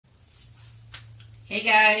Hey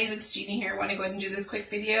guys, it's Regina here. I want to go ahead and do this quick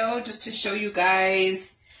video just to show you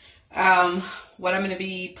guys what I'm going to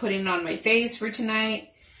be putting on my face for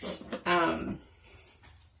tonight. I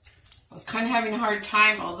was kind of having a hard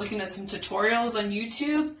time. I was looking at some tutorials on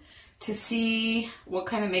YouTube to see what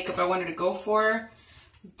kind of makeup I wanted to go for,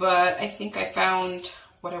 but I think I found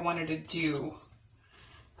what I wanted to do.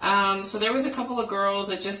 So there was a couple of girls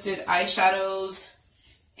that just did eyeshadows,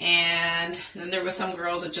 and then there was some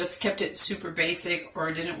girls that just kept it super basic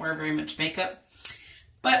or didn't wear very much makeup.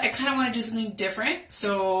 But I kind of want to do something different,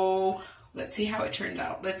 so let's see how it turns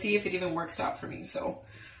out. Let's see if it even works out for me. So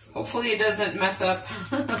hopefully it doesn't mess up.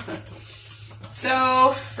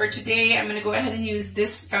 So for today, I'm going to go ahead and use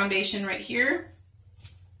this foundation right here.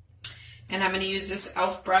 And I'm going to use this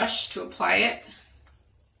e.l.f. brush to apply it.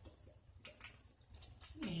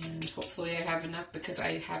 And hopefully I have enough because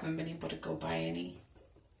I haven't been able to go buy any.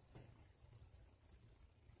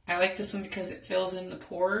 I like this one because it fills in the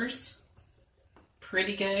pores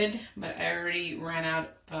pretty good, but I already ran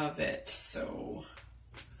out of it, so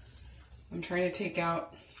I'm trying to take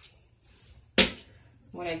out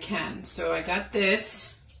what I can. So I got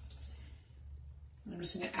this. I'm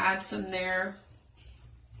just going to add some there.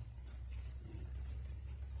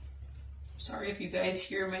 Sorry if you guys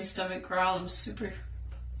hear my stomach growl. I'm super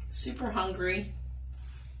hungry.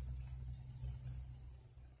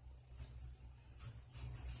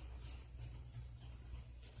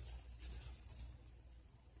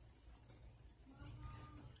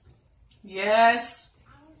 Yes.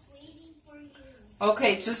 I was waiting for you.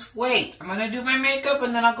 Okay, just wait. I'm gonna do my makeup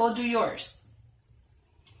and then I'll go do yours.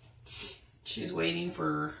 She's waiting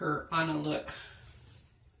for her Anna look.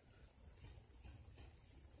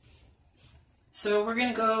 So we're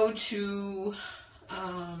gonna go to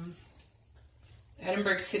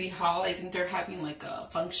Edinburgh City Hall. I think they're having like a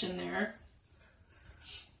function there.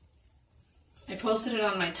 I posted it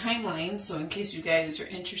on my timeline, so in case you guys are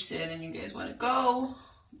interested and you guys want to go,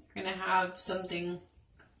 we're gonna have something,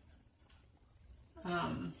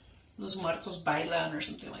 Los Muertos Bailan or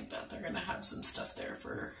something like that. They're gonna have some stuff there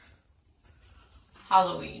for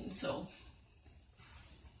Halloween, so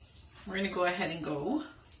we're gonna go ahead and go.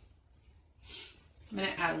 I'm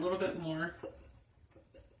gonna add a little bit more.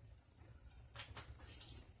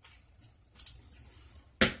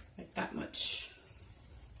 Like that much.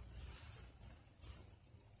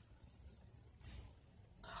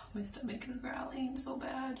 My stomach is growling so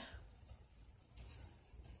bad.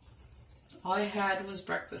 All I had was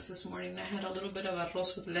breakfast this morning. I had a little bit of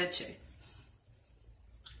arroz with leche.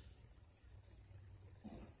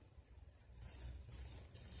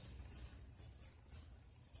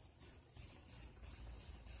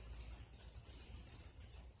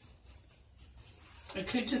 I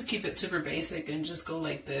could just keep it super basic and just go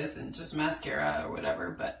like this and just mascara or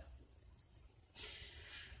whatever, but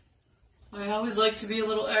I always like to be a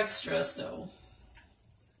little extra, so.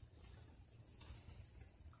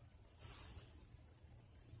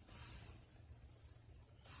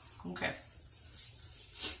 Okay.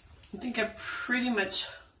 I think I pretty much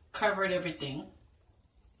covered everything.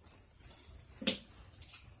 I'm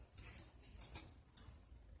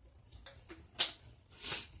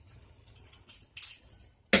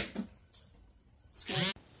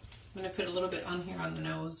going to put a little bit on here on the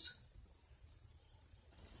nose.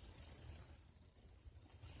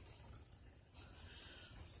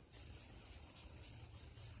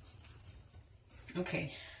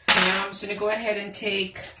 Okay, so now I'm just going to go ahead and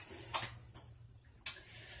take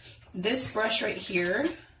this brush right here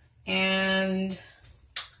and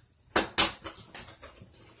I'm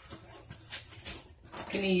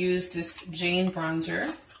going to use this Jane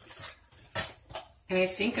bronzer. And I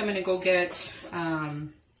think I'm going to go get,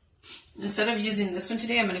 instead of using this one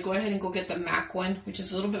today, I'm going to go ahead and go get the MAC one, which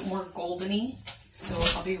is a little bit more golden-y. So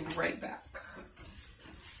I'll be right back.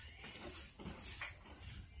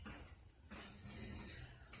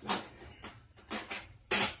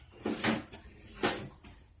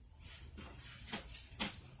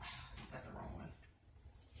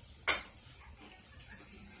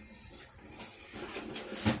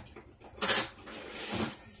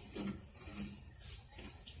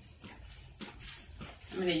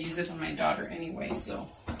 I'm going to use it on my daughter anyway, so.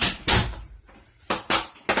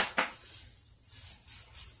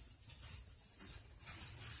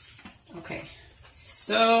 Okay,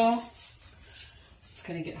 so it's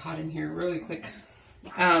going to get hot in here really quick.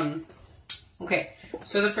 Okay,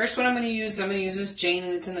 so the first one I'm going to use this Jane,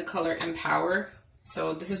 and it's in the color Empower.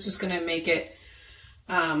 So this is just going to make it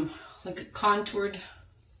like a contoured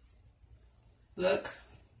look.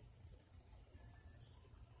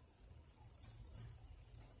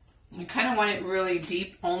 I kind of want it really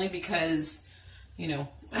deep only because you know,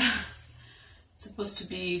 it's supposed to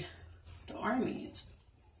be the armies.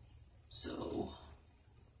 So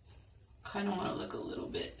kind of want to look a little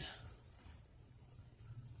bit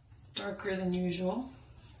darker than usual.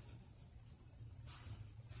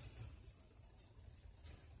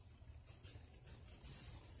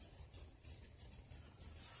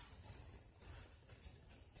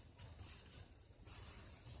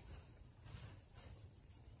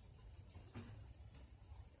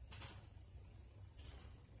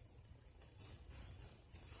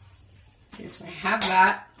 Okay, so I have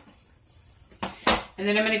that. And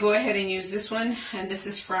then I'm going to go ahead and use this one. And this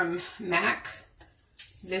is from MAC.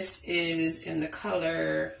 This is in the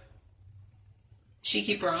color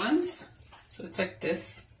Cheeky Bronze. So it's like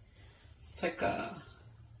this. It's like a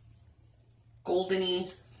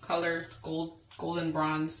goldeny color, golden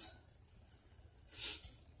bronze.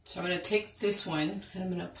 So I'm going to take this one and I'm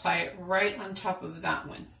going to apply it right on top of that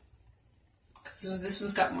one. So this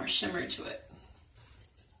one's got more shimmer to it.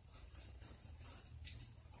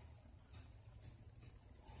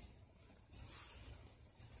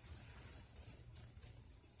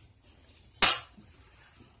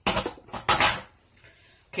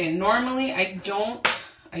 Okay, normally I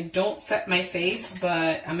don't set my face,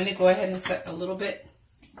 but I'm gonna go ahead and set a little bit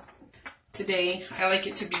today. I like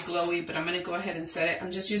it to be glowy, but I'm gonna go ahead and set it. I'm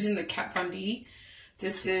just using the Kat Von D.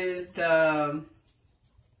 This is the,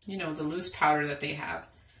 you know, the loose powder that they have.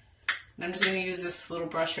 And I'm just gonna use this little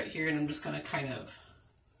brush right here, and I'm just gonna kind of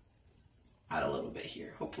add a little bit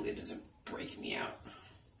here. Hopefully it doesn't break me out.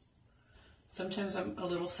 Sometimes I'm a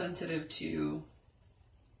little sensitive to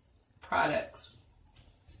products.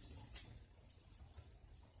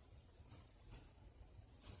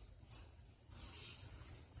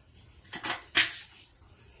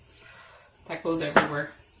 That goes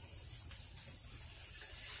everywhere.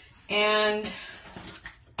 And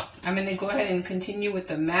I'm going to go ahead and continue with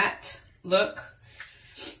the matte look.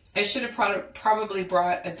 I should have probably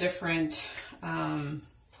brought a different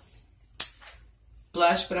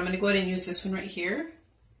blush, but I'm going to go ahead and use this one right here.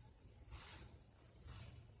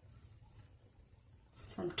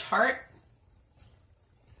 From Tarte.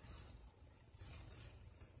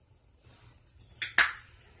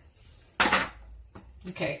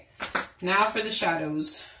 Okay. Now for the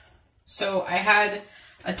shadows. So I had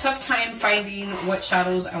a tough time finding what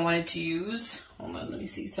shadows I wanted to use. Hold on, let me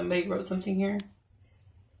see. Somebody wrote something here.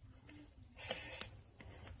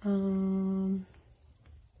 I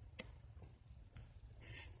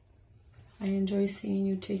enjoy seeing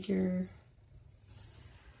you take your...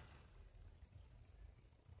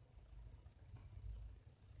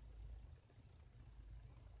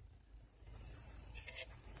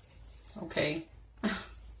 Okay.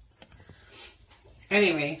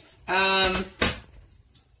 Anyway,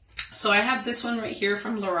 so I have this one right here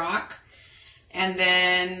from Lorac, and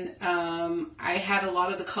then I had a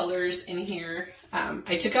lot of the colors in here.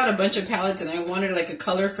 I took out a bunch of palettes, and I wanted like a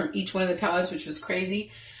color from each one of the palettes, which was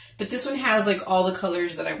crazy. But this one has like all the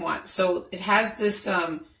colors that I want. So it has this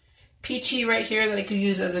peachy right here that I could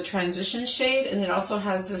use as a transition shade, and it also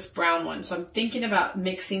has this brown one. So I'm thinking about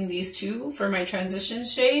mixing these two for my transition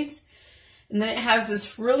shades. And then it has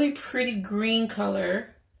this really pretty green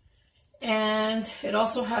color, and it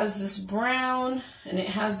also has this brown, and it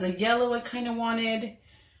has the yellow I kind of wanted.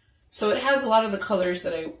 So it has a lot of the colors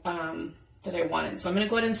that I wanted. So I'm going to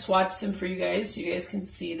go ahead and swatch them for you guys so you guys can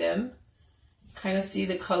see them, kind of see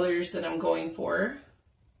the colors that I'm going for.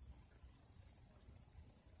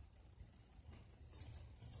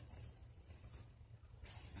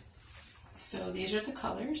 So these are the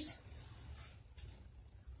colors.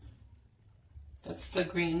 That's the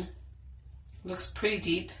green. Looks pretty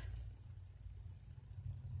deep.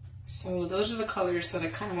 So those are the colors that I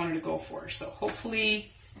kind of wanted to go for. So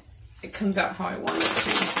hopefully it comes out how I want it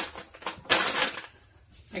to.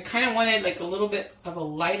 I kind of wanted like a little bit of a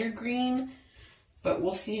lighter green, but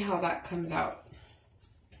we'll see how that comes out.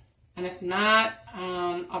 And if not,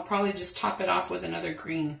 I'll probably just top it off with another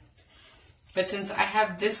green. But since I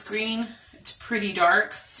have this green, it's pretty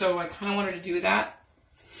dark, so I kind of wanted to do that.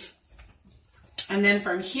 And then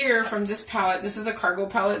from here, from this palette, this is a cargo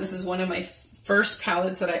palette. This is one of my first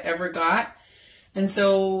palettes that I ever got. And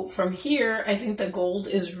so from here, I think the gold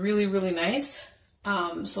is really, really nice.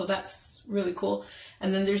 So that's really cool.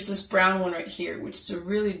 And then there's this brown one right here, which is a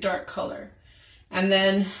really dark color. And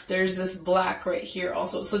then there's this black right here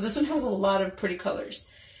also. So this one has a lot of pretty colors.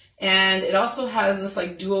 And it also has this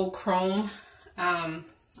like duochrome. I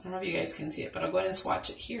don't know if you guys can see it, but I'll go ahead and swatch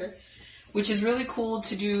it here, which is really cool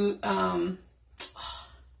to do.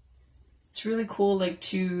 It's really cool, like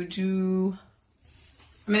to do,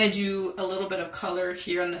 I'm going to do a little bit of color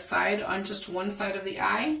here on the side, on just one side of the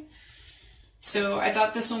eye. So I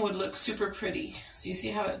thought this one would look super pretty. So you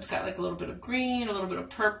see how it's got like a little bit of green, a little bit of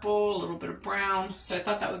purple, a little bit of brown. So I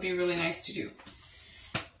thought that would be really nice to do.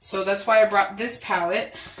 So that's why I brought this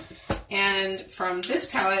palette. And from this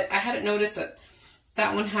palette, I hadn't noticed that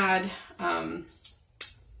that one had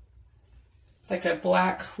like a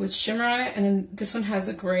black with shimmer on it. And then this one has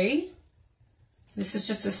a gray. This is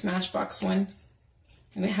just a Smashbox one.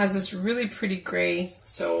 And it has this really pretty gray.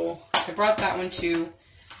 So I brought that one too.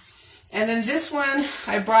 And then this one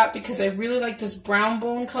I brought because I really like this brown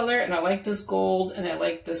bone color, and I like this gold, and I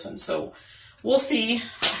like this one. So we'll see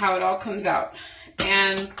how it all comes out.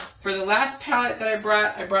 And for the last palette that I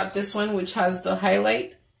brought this one, which has the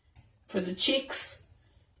highlight for the cheeks.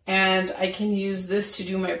 And I can use this to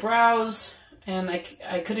do my brows. And I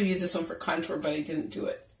could have used this one for contour, but I didn't do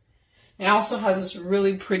it. And it also has this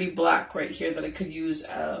really pretty black right here that I could use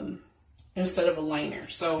instead of a liner.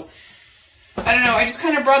 So I don't know, I just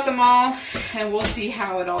kind of brought them all, and we'll see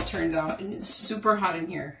how it all turns out. And it's super hot in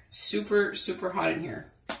here. Super, super hot in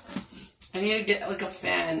here. I need to get like a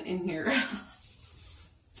fan in here.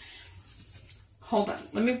 Hold on.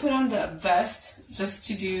 Let me put on the vest just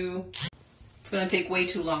to do... It's going to take way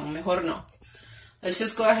too long. Mejor no. Let's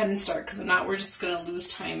just go ahead and start, because if not, we're just going to lose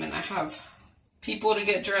time, and I have people to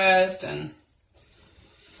get dressed. And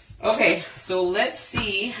okay, so let's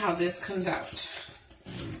see how this comes out.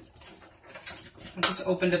 I just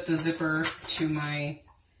opened up the zipper to my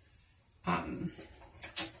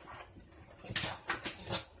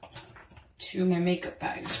makeup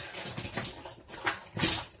bag.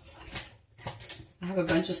 I have a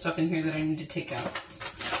bunch of stuff in here that I need to take out.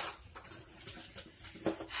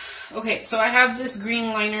 Okay, so I have this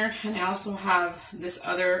green liner, and I also have this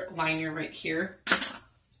other liner right here.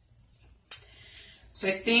 So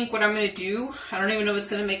I think what I'm going to do, I don't even know if it's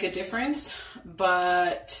going to make a difference,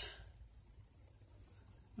 but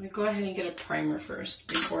let me go ahead and get a primer first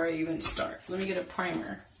before I even start. Let me get a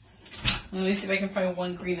primer. Let me see if I can find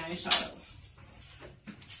one green eyeshadow.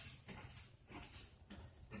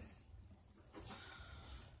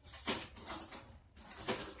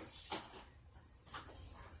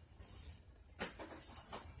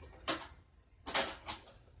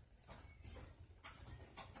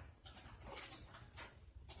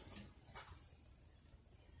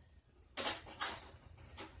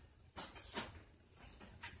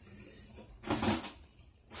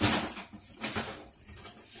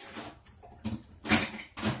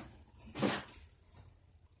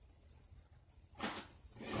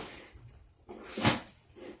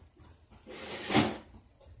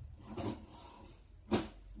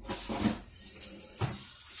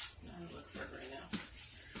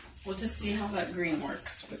 We'll just see how that green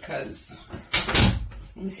works, because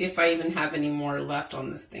let me see if I even have any more left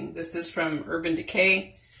on this thing. This is from Urban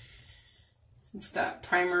Decay. It's that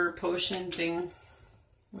primer potion thing,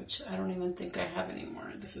 which I don't even think I have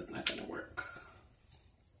anymore. This is not going to work.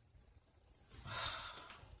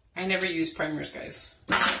 I never use primers, guys.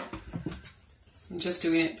 I'm just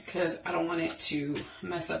doing it because I don't want it to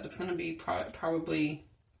mess up. It's going to be probably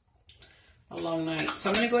a long night. So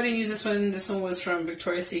I'm going to go ahead and use this one. This one was from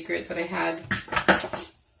Victoria's Secret that I had,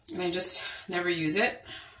 and I just never use it.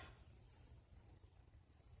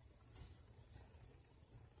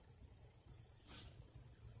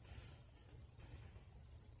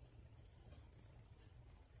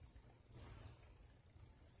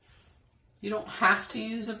 You don't have to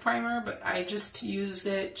use a primer, but I just use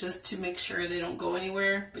it just to make sure they don't go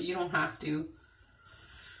anywhere, but you don't have to.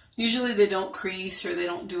 Usually they don't crease or they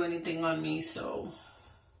don't do anything on me, so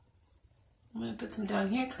I'm going to put some down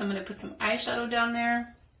here because I'm going to put some eyeshadow down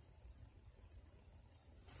there.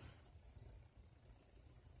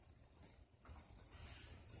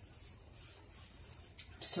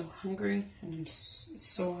 I'm so hungry and it's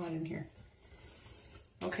so hot in here.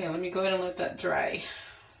 Okay, let me go ahead and let that dry.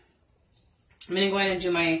 I'm going to go ahead and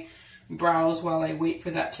do my brows while I wait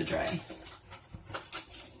for that to dry.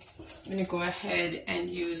 I'm going to go ahead and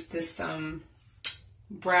use this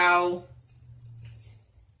brow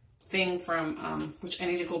thing from, which I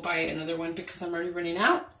need to go buy another one because I'm already running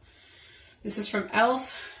out. This is from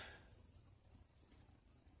e.l.f.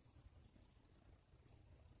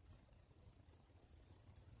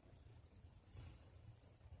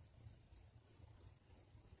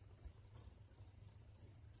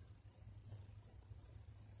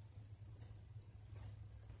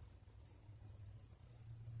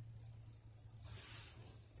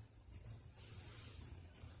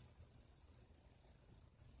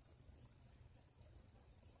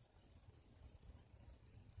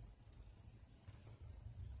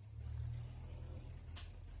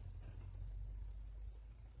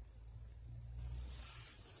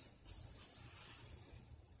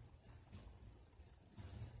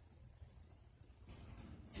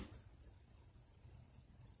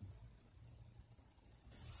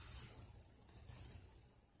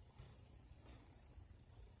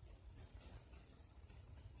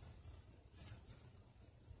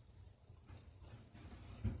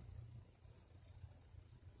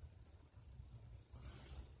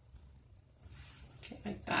 Okay,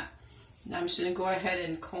 like that. Now I'm just going to go ahead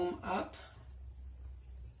and comb up.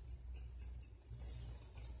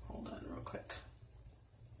 Hold on real quick.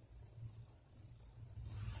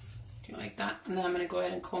 Okay, like that. And then I'm going to go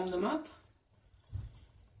ahead and comb them up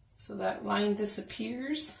so that line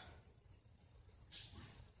disappears.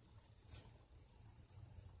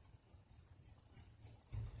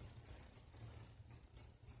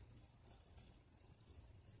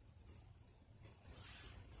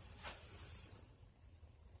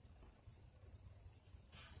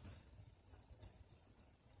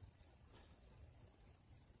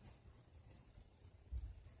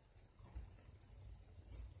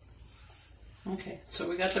 Okay, so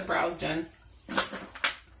we got the brows done.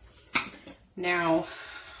 Now,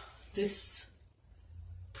 this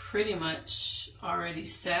pretty much already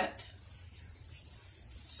set.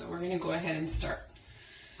 So we're going to go ahead and start.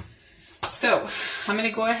 So I'm going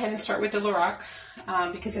to go ahead and start with the Lorac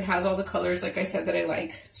because it has all the colors, like I said, that I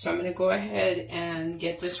like. So I'm going to go ahead and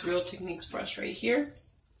get this Real Techniques brush right here.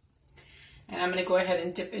 And I'm going to go ahead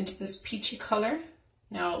and dip into this peachy color.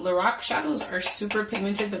 Now, Lorac shadows are super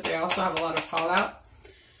pigmented, but they also have a lot of fallout.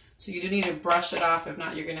 So you do need to brush it off. If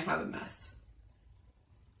not, you're going to have a mess.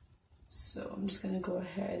 So I'm just going to go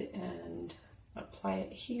ahead and apply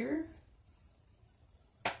it here.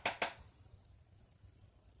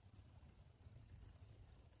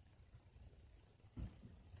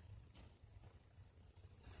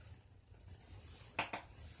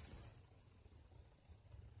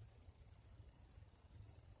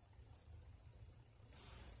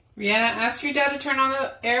 Rihanna, ask your dad to turn on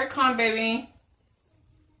the aircon, baby.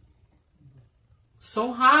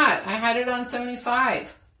 So hot. I had it on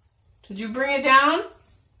 75. Did you bring it down?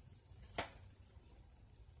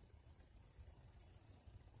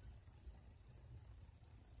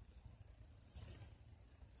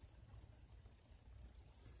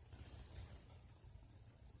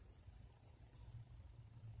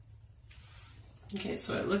 Okay,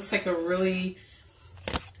 so it looks like a really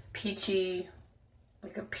peachy,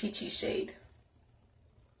 like a peachy shade.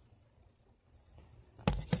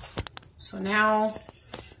 So now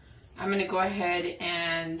I'm going to go ahead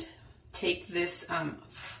and take this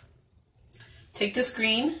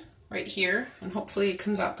green right here, and hopefully it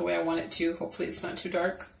comes out the way I want it to. Hopefully it's not too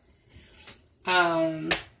dark. I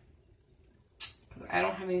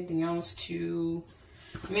don't have anything else to,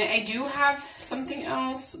 I mean, I do have something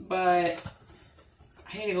else, but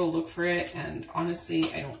I need to go look for it, and honestly,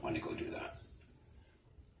 I don't want to go do that.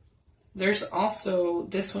 There's also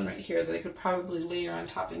this one right here that I could probably layer on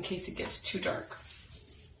top in case it gets too dark.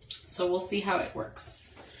 So we'll see how it works.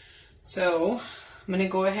 So I'm going to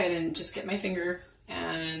go ahead and just get my finger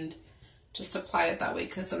and just apply it that way,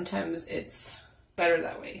 because sometimes it's better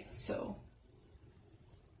that way. So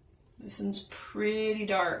this one's pretty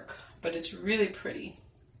dark, but it's really pretty.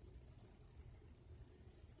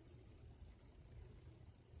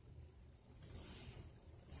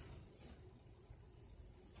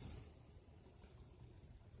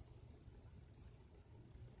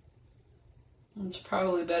 It's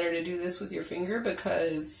probably better to do this with your finger,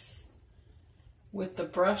 because with the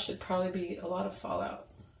brush it'd probably be a lot of fallout.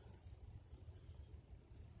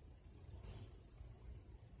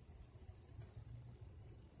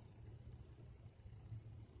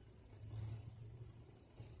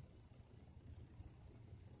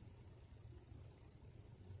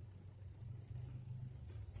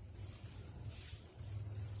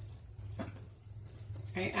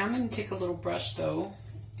 I am going to take a little brush though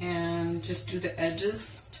and just do the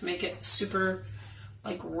edges to make it super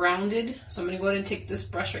like rounded. So I'm going to go ahead and take this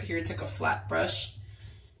brush right here. It's like a flat brush.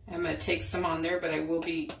 I'm going to take some on there, but I will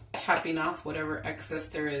be tapping off whatever excess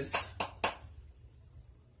there is.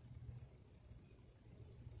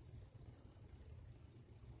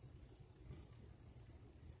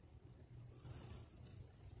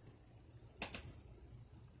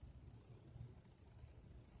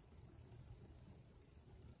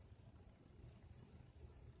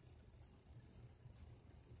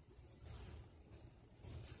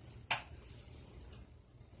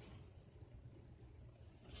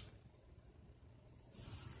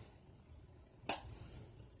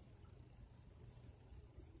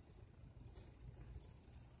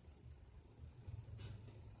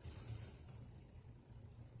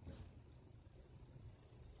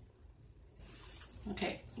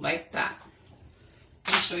 Okay, like that.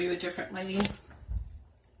 I'll show you a different lighting.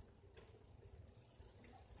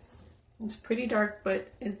 It's pretty dark, but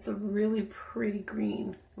it's a really pretty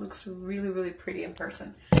green. It looks really, really pretty in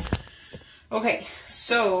person. Okay,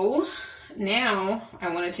 so now I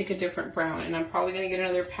want to take a different brown, and I'm probably going to get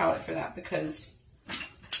another palette for that because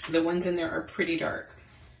the ones in there are pretty dark.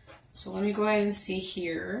 So let me go ahead and see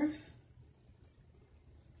here.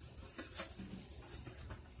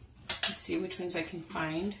 Let's see which ones I can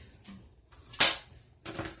find.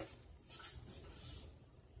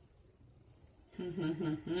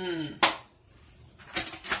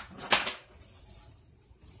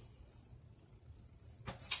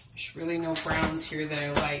 There's really no browns here that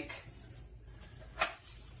I like.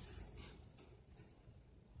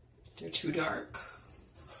 They're too dark.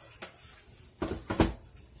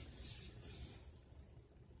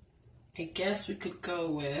 I guess we could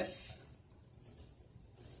go with,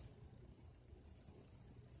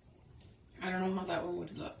 I don't know how that one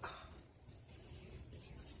would look.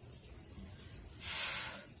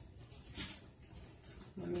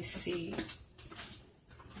 Let me see.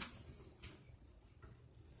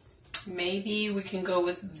 Maybe we can go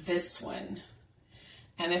with this one.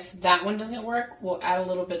 And if that one doesn't work, we'll add a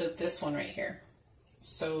little bit of this one right here.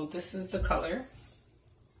 So this is the color.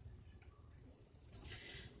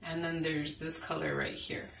 And then there's this color right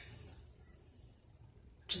here,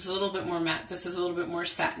 which is a little bit more matte. This is a little bit more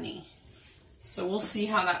satiny. So we'll see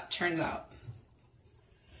how that turns out.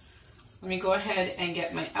 Let me go ahead and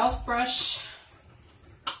get my e.l.f. brush,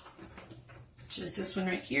 which is this one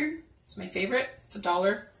right here. It's my favorite. It's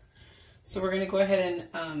 $1. So we're going to go ahead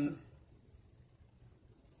and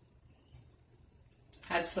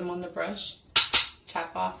add some on the brush,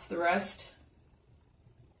 tap off the rest,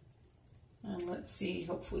 and let's see,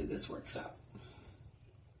 hopefully this works out.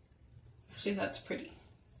 Actually, that's pretty.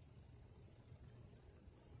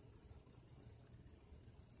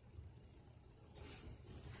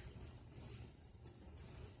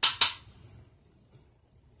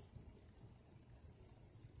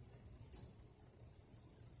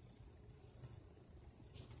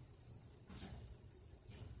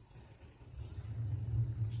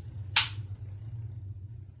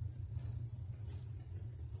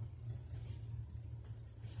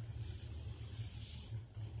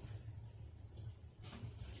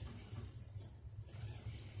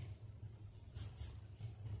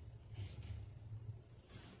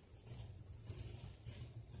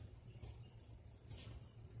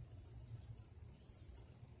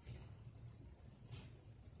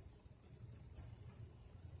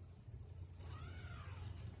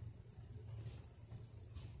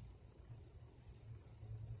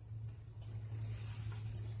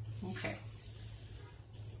 Okay.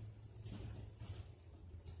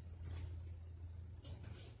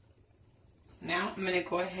 Now I'm going to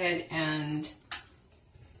go ahead and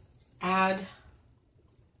add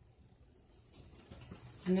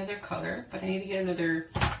another color, but I need to get another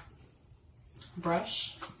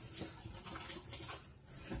brush,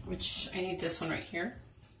 which I need this one right here.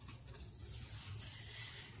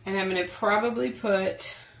 And I'm going to probably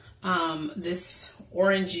put this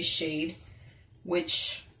orangey shade,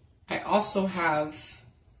 which I also have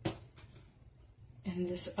in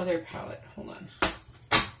this other palette. Hold on.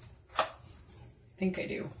 I think I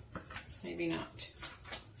do. Maybe not.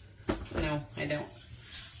 No, I don't.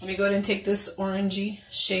 Let me go ahead and take this orangey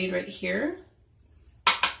shade right here.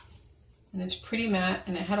 And it's pretty matte,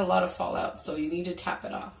 and it had a lot of fallout, so you need to tap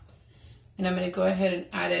it off. And I'm going to go ahead and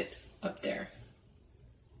add it up there.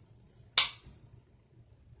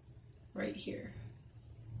 Right here.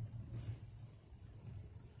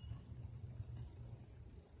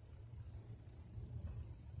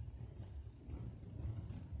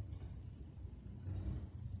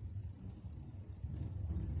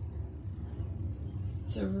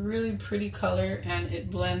 It's a really pretty color, and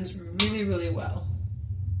it blends really, really well.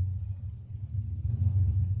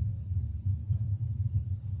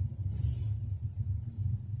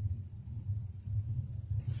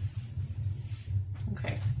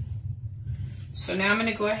 Okay. So now I'm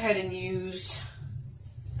going to go ahead and use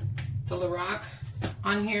the Lorac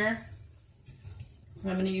on here.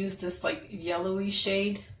 I'm going to use this like yellowy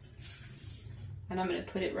shade, and I'm going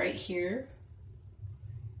to put it right here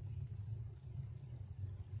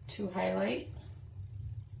to highlight.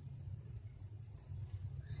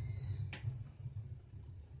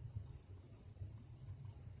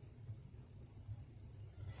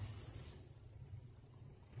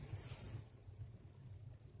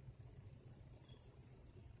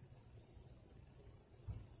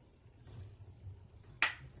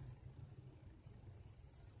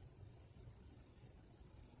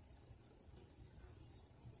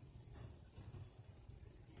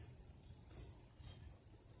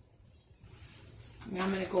 Now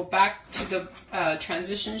I'm going to go back to the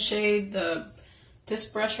transition shade, this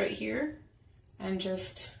brush right here, and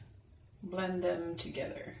just blend them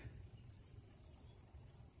together.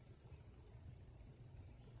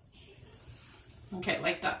 Okay,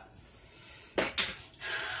 like that.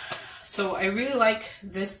 So I really like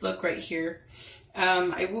this look right here.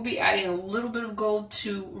 I will be adding a little bit of gold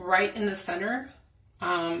to right in the center.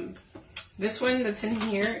 This one that's in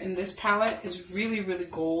here in this palette is really, really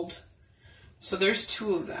gold. So there's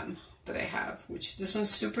two of them that I have, which this one's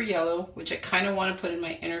super yellow, which I kind of want to put in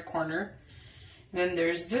my inner corner. And then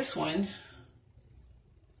there's this one.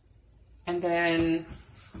 And then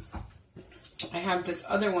I have this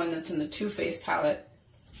other one that's in the Too Faced palette,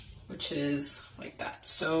 which is like that.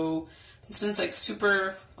 So this one's like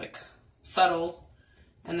super like subtle.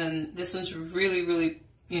 And then this one's really, really,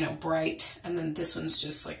 you know, bright. And then this one's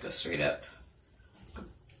just like a straight up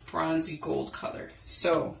bronzy gold color.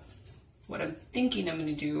 So what I'm thinking I'm going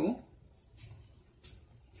to do,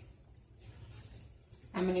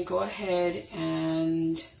 I'm going to go ahead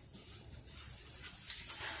and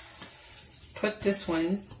put this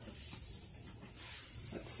one,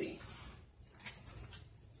 let's see,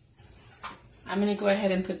 I'm going to go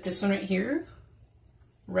ahead and put this one right here,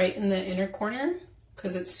 right in the inner corner,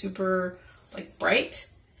 because it's super like bright.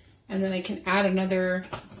 And then I can add another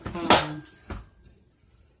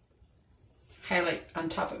highlight on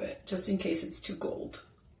top of it, just in case it's too gold.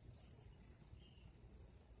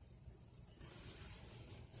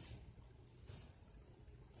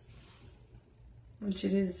 Which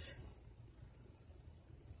it is.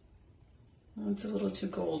 It's a little too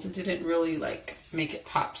gold. It didn't really like make it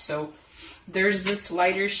pop. So there's this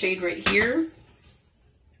lighter shade right here.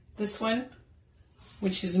 This one,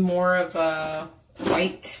 which is more of a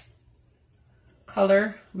white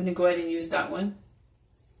color. I'm going to go ahead and use that one.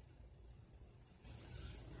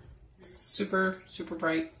 Super, super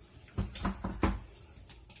bright.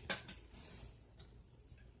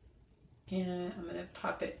 And I'm going to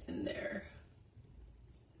pop it in there.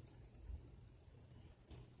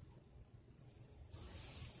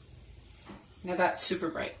 Now that's super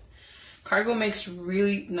bright. Cargo makes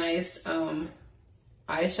really nice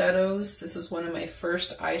eyeshadows. This was one of my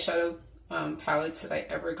first eyeshadow palettes that I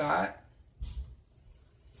ever got.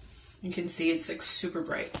 You can see it's like super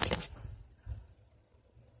bright.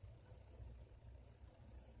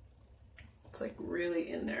 It's like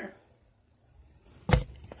really in there.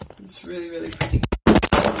 It's really, really pretty.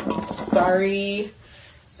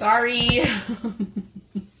 Sorry.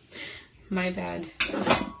 My bad.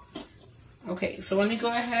 Okay, so let me go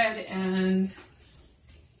ahead and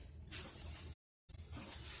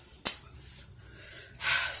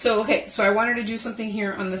so I wanted to do something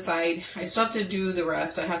here on the side. I still have to do the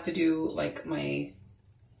rest. I have to do like my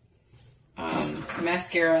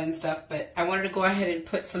mascara and stuff, but I wanted to go ahead and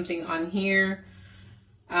put something on here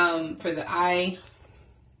for the eye.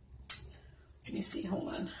 Let me see, hold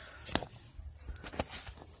on.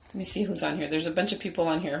 Let me see who's on here. There's a bunch of people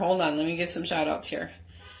on here. Hold on, let me give some shout outs here.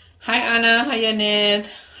 Hi Anna, hi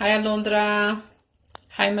Annette, hi Alondra,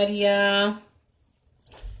 hi Maria,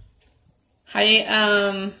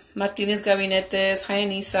 hi Martinez Gabinetes, hi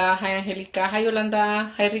Anisa, hi Angelica, hi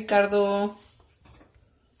Yolanda, hi Ricardo,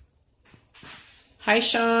 hi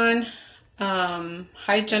Sean,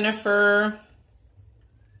 hi Jennifer,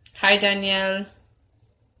 hi Danielle,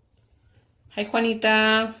 hi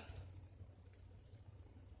Juanita,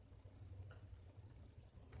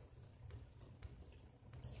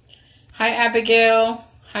 hi Abigail,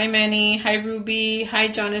 hi Manny, hi Ruby, hi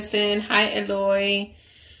Jonathan, hi Eloy,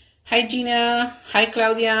 hi Gina, hi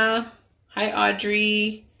Claudia, hi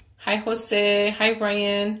Audrey, hi Jose, hi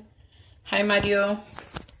Brian, hi Mario.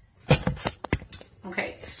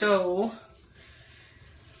 Okay, so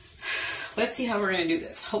let's see how we're going to do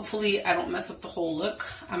this. Hopefully I don't mess up the whole look.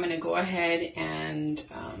 I'm going to go ahead and,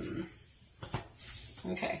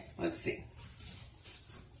 okay, let's see.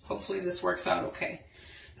 Hopefully this works out okay.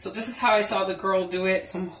 So this is how I saw the girl do it.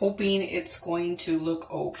 So I'm hoping it's going to look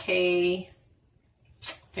okay.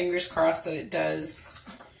 Fingers crossed that it does.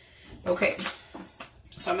 Okay.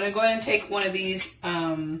 So I'm going to go ahead and take one of these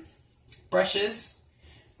brushes,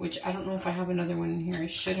 which I don't know if I have another one in here. I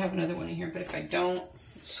should have another one in here, but if I don't,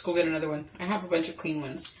 just go get another one. I have a bunch of clean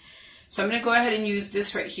ones. So I'm going to go ahead and use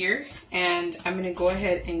this right here. And I'm going to go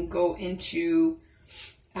ahead and go into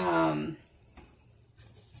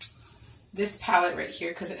this palette right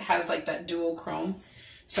here because it has like that dual chrome.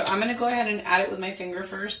 So I'm going to go ahead and add it with my finger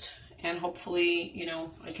first, and hopefully, you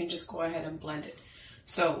know, I can just go ahead and blend it.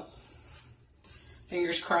 So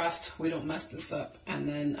fingers crossed we don't mess this up, and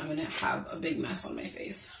then I'm going to have a big mess on my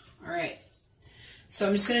face. All right. So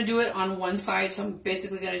I'm just going to do it on one side. So I'm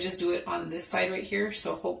basically going to just do it on this side right here.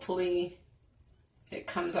 So hopefully it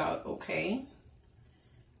comes out okay.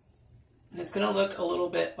 And it's going to look a little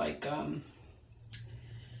bit like,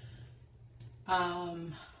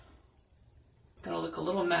 it's going to look a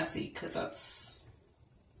little messy because that's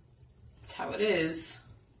how it is.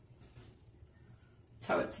 It's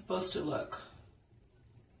how it's supposed to look.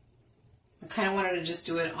 I kind of wanted to just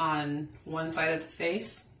do it on one side of the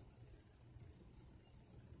face.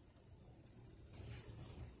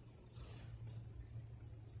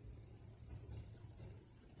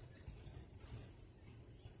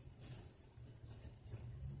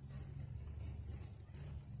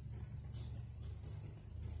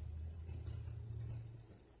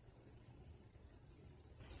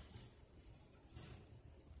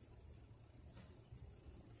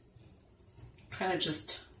 Kind of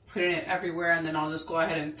just putting it everywhere, and then I'll just go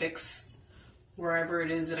ahead and fix wherever it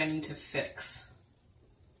is that I need to fix.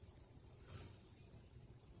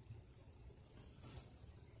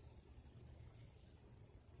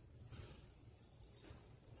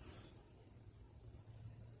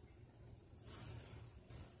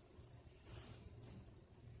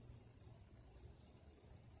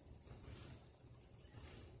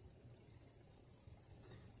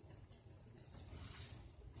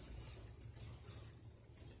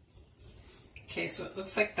 Okay, so it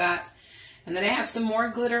looks like that. And then I have some more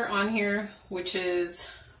glitter on here, which is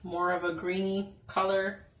more of a greeny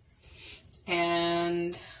color.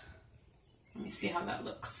 And let me see how that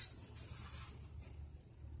looks.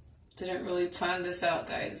 Didn't really plan this out,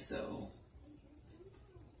 guys, so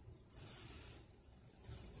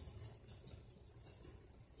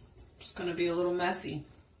it's gonna be a little messy.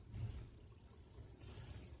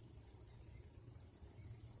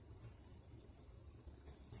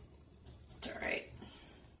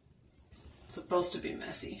 It's supposed to be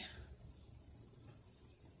messy.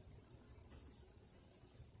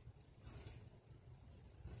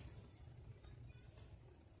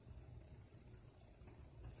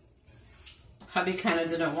 Hubby kind of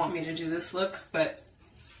didn't want me to do this look, but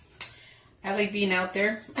I like being out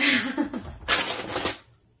there.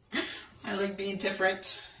 I like being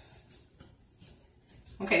different.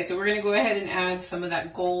 Okay, so we're going to go ahead and add some of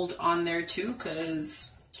that gold on there too,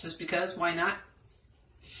 just because, why not?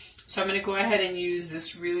 So I'm going to go ahead and use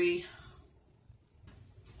this really,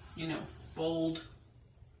 bold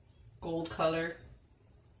gold color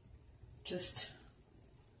just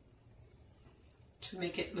to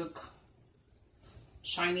make it look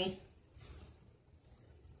shiny.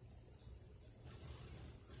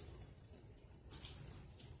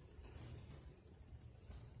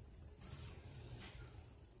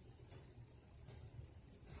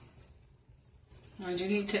 I do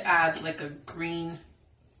need to add like a green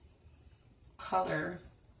color.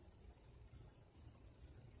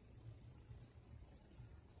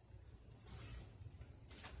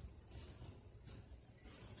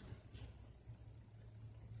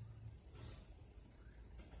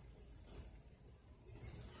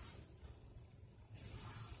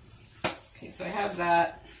 Okay, so I have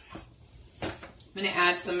that. I'm going to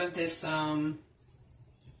add some of this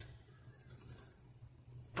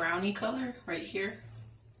brownie color right here.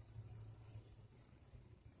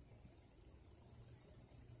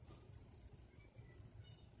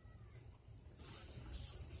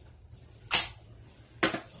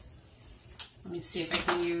 Let me see if I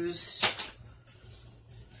can use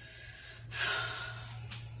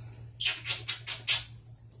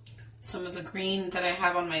some of the green that I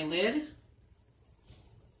have on my lid.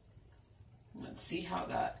 Let's see how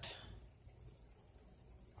that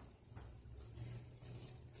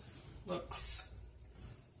looks.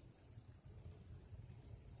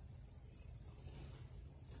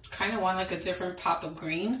 Kind of want like a different pop of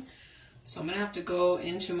green. So I'm going to have to go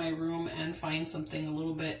into my room and find something a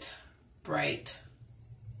little bit bright.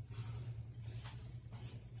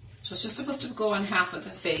 So it's just supposed to go on half of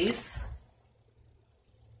the face.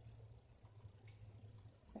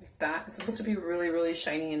 Like that. It's supposed to be really, really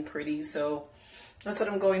shiny and pretty. So that's what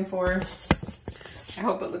I'm going for. I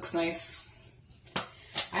hope it looks nice.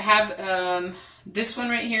 I have this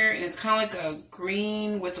one right here, and it's kind of like a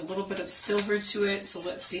green with a little bit of silver to it. So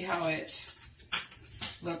let's see how it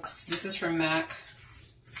looks. This is from MAC.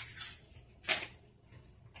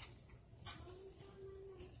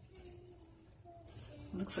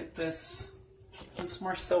 Looks like this. Looks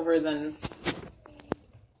more silver than...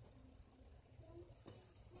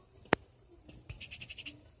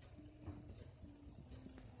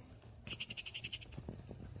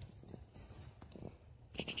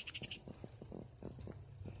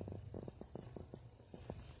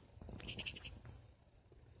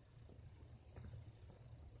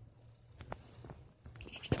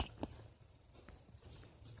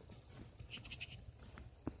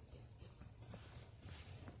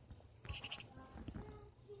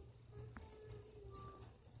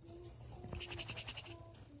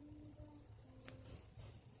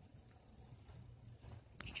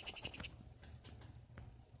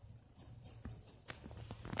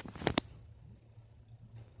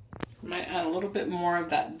 Might add a little bit more of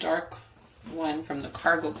that dark one from the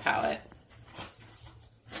Cargo palette.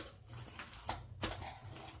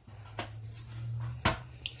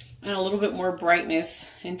 And a little bit more brightness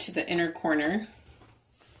into the inner corner.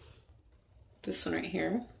 This one right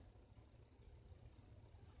here.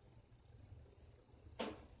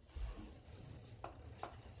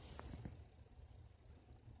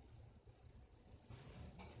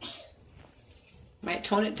 Might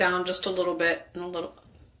tone it down just a little bit and a little,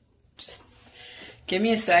 just give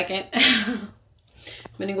me a second. I'm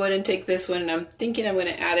gonna go ahead and take this one and I'm thinking I'm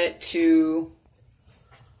gonna add it to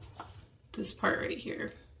this part right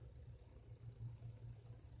here.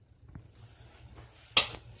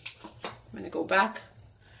 I'm gonna go back,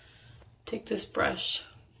 take this brush,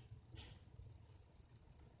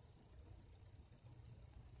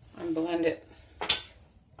 and blend it.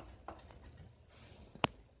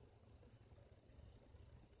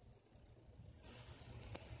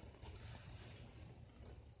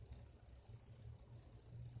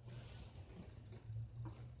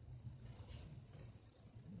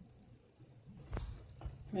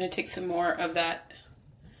 I'm going to take some more of that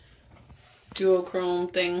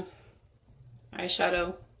duochrome thing,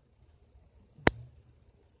 eyeshadow.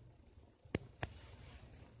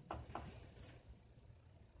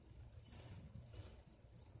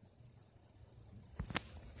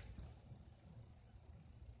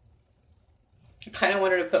 I kind of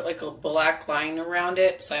wanted to put like a black line around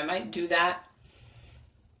it, so I might do that.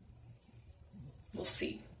 We'll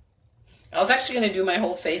see. I was actually going to do my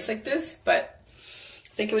whole face like this, but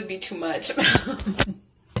I think it would be too much.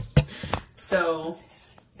 So,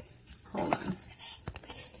 hold on.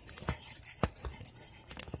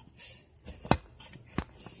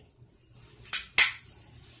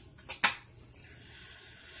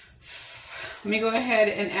 Let me go ahead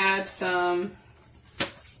and add some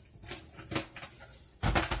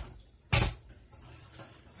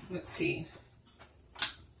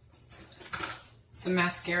some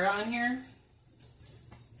mascara on here.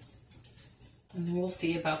 And then we'll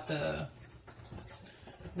see about the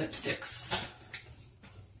lipsticks.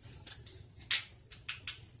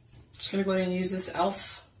 Just gonna go ahead and use this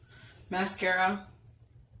e.l.f. mascara.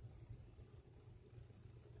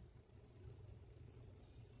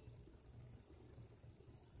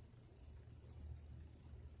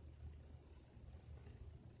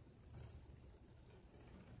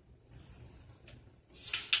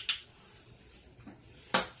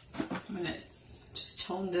 I'm gonna just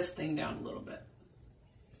tone this thing down a little bit.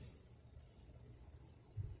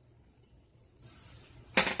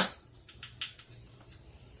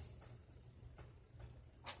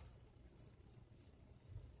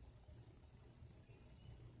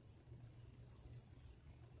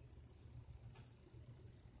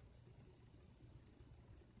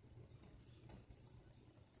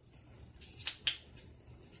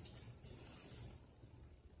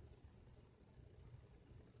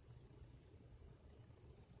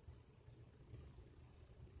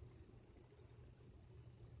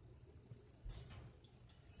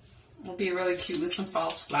 It'll be really cute with some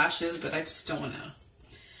false lashes, but I just don't want to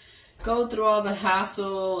go through all the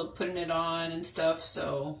hassle of putting it on and stuff,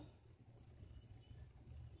 so.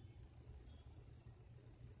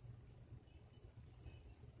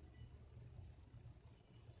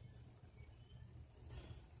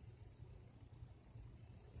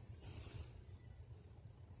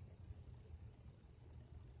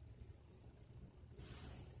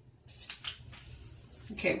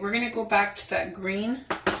 Okay, we're going to go back to that green.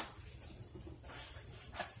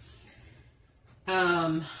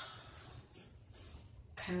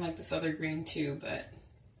 Kind of like this other green too, but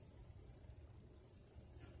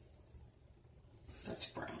that's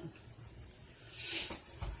brown.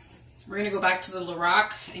 We're going to go back to the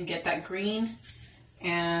Lorac and get that green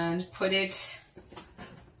and put it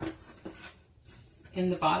in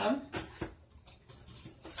the bottom.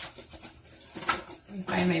 Let me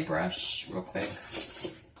find my brush real quick.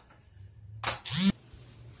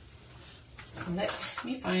 Let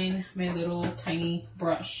me find my little tiny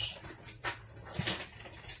brush.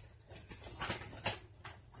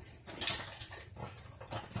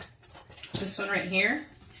 This one right here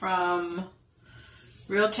from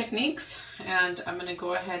Real Techniques, and I'm going to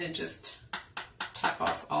go ahead and just tap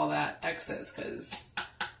off all that excess because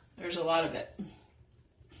there's a lot of it.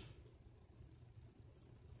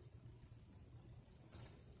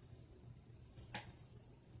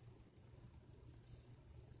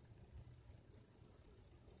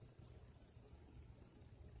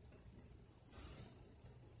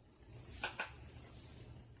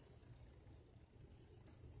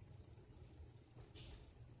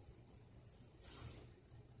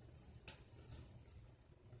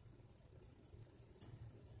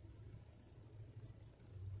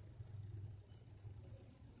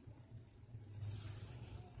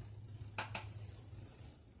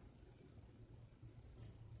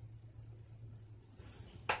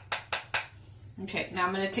 Okay, now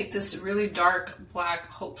I'm going to take this really dark black.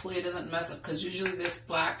 Hopefully it doesn't mess up, because usually this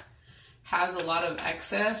black has a lot of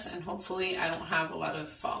excess, and hopefully I don't have a lot of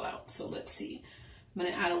fallout. So let's see. I'm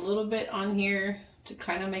going to add a little bit on here to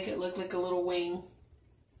kind of make it look like a little wing.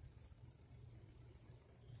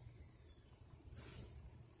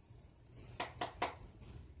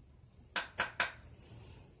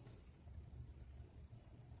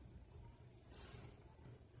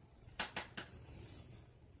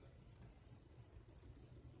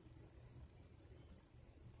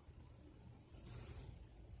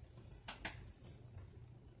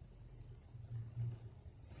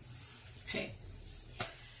 Okay.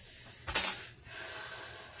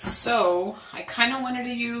 So I kind of wanted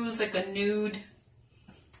to use like a nude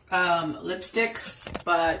lipstick,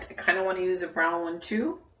 but I kind of want to use a brown one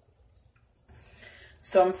too.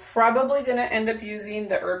 So I'm probably going to end up using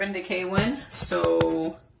the Urban Decay one.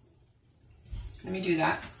 So let me do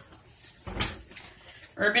that.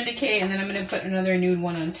 Urban Decay, and then I'm going to put another nude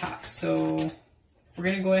one on top. So we're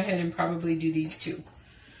going to go ahead and probably do these two.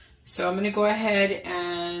 So I'm going to go ahead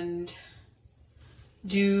and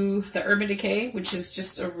do the Urban Decay, which is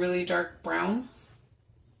just a really dark brown,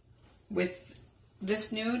 with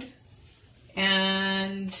this nude,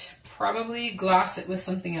 and probably gloss it with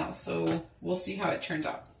something else. So we'll see how it turns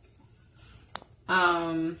out.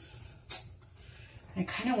 I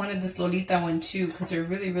kind of wanted this Lolita one too, because they're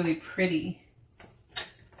really, really pretty.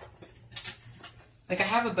 Like, I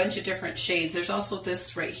have a bunch of different shades. There's also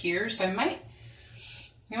this right here, so I might,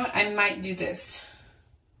 you know what, I might do this.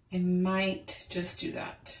 I might just do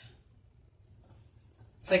that.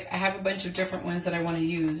 It's like I have a bunch of different ones that I want to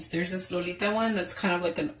use. There's this Lolita one that's kind of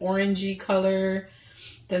like an orangey color.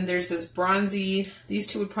 Then there's this bronzy. These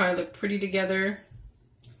two would probably look pretty together.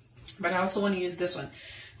 But I also want to use this one.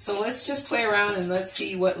 So let's just play around and let's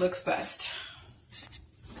see what looks best.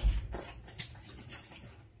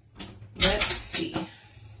 Let's see.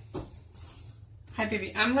 Hi,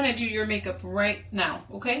 baby. I'm going to do your makeup right now,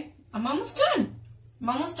 okay? I'm almost done. I'm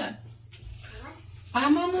almost done. What?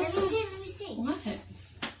 I'm almost done. Let me see. What?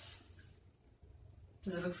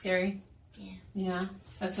 Does it look scary? Yeah. Yeah,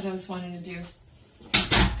 that's what I was wanting to do.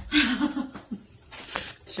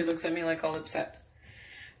 She looks at me like all upset.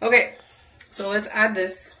 Okay, so let's add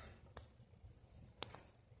this.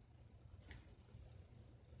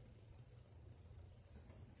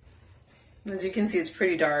 As you can see, it's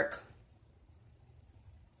pretty dark.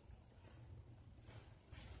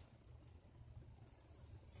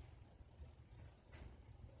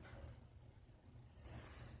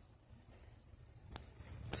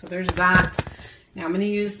 So there's that. Now I'm going to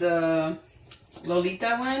use the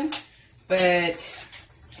Lolita one, but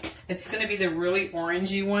it's going to be the really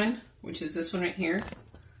orangey one, which is this one right here.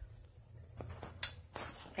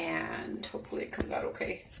 And hopefully it comes out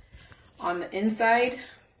okay. On the inside,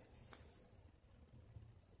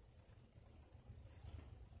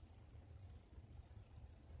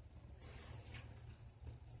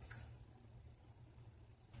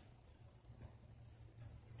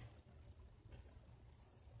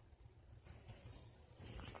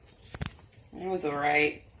 it was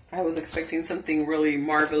alright. I was expecting something really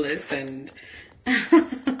marvelous, and it's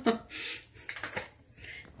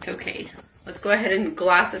okay. Let's go ahead and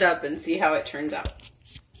gloss it up and see how it turns out.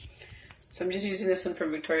 So I'm just using this one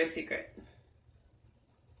from Victoria's Secret.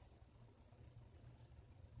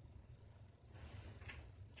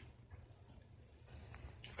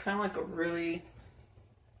 It's kind of like a really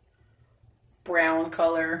brown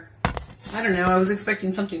color. I don't know, I was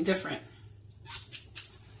expecting something different.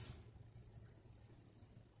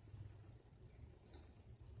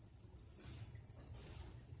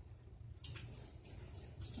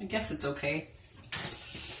 I guess it's okay.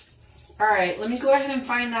 All right, let me go ahead and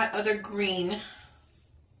find that other green.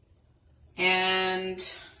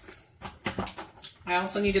 And I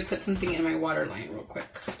also need to put something in my waterline real quick.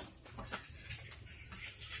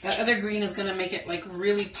 That other green is gonna make it like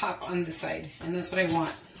really pop on the side, and that's what I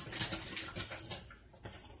want.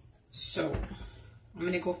 So I'm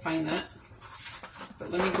gonna go find that.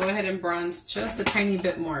 But let me go ahead and bronze just a tiny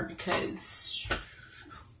bit more, because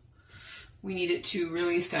we need it to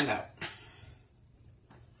really stand out.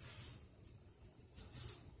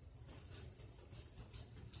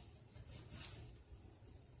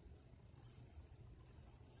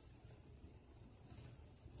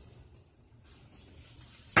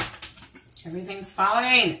 Everything's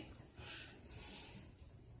falling.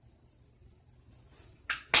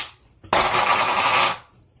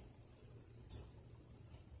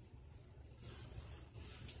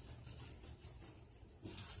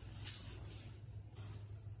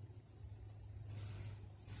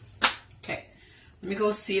 Let me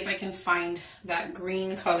go see if I can find that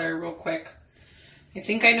green color real quick. I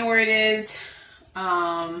think I know where it is.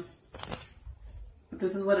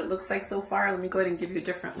 This is what it looks like so far. Let me go ahead and give you a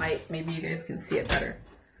different light. Maybe you guys can see it better.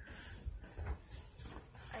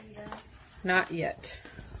 Not yet.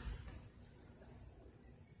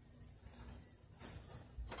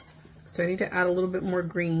 So I need to add a little bit more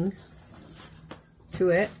green to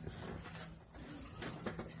it.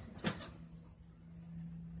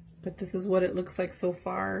 But this is what it looks like so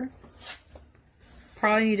far.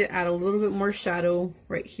 Probably need to add a little bit more shadow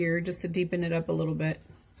right here just to deepen it up a little bit.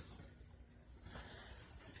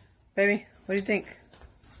 Baby, what do you think?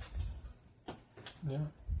 Yeah.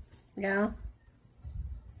 Yeah?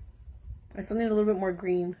 I still need a little bit more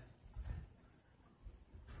green.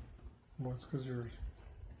 Well, it's because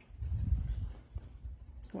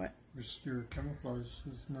What? your camouflage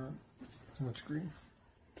is not too much green.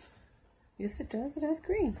 Yes, it does. It has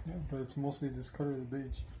green. Yeah, but it's mostly this color, the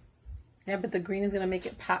beige. Yeah, but the green is going to make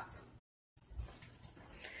it pop.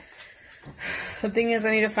 The thing is,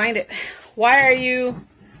 I need to find it. Why are you...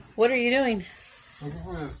 What are you doing? Looking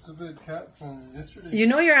for the stupid cat from yesterday. You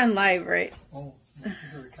know you're on live, right? Oh, looking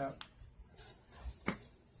for the cat.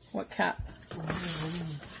 What cat?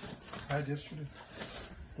 I had yesterday.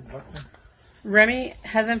 The black one. Remy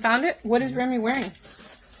hasn't found it? What is Remy wearing?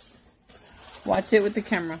 Watch it with the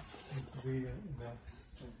camera.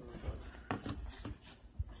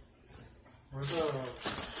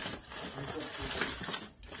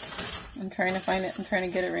 I'm trying to find it. I'm trying to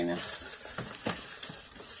get it right now.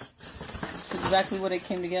 It's exactly what I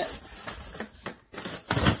came to get.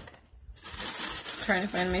 Trying to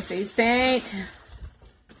find my face paint.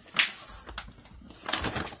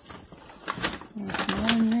 There's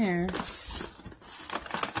more in there.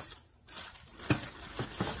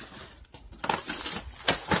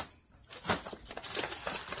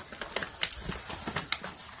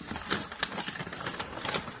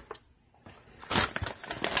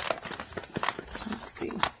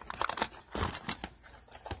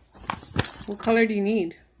 What color do you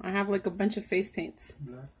need? I have like a bunch of face paints.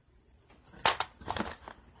 Black.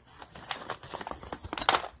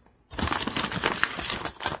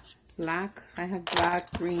 Black. I have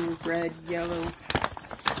black, green, red, yellow.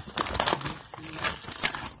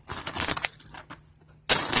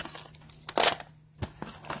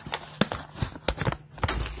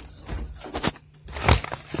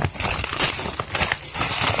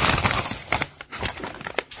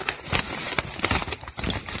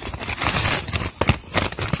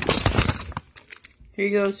 Here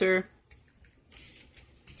you go, sir.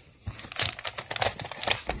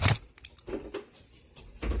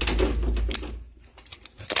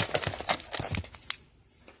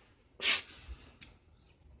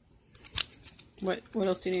 What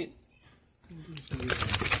else do you need?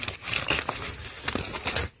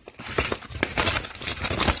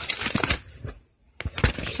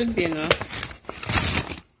 Should be enough.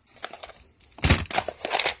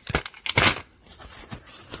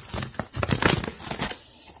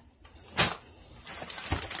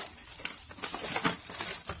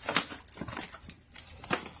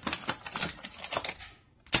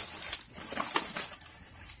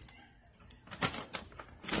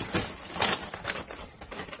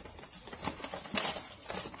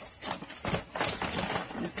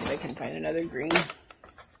 Let's see if I can find another green.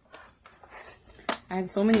 I have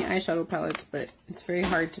so many eyeshadow palettes, but it's very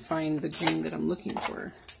hard to find the green that I'm looking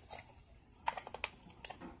for.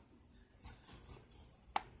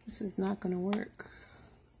 This is not going to work.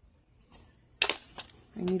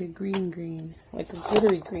 I need a green, like a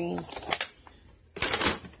glittery green.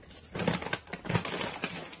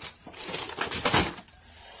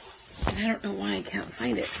 And I don't know why I can't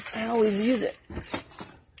find it. I always use it.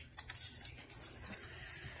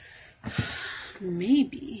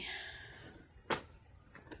 Maybe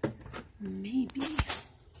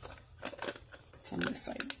it's on this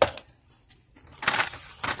side.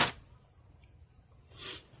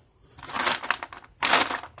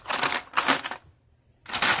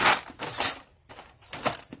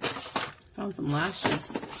 Found some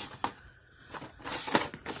lashes.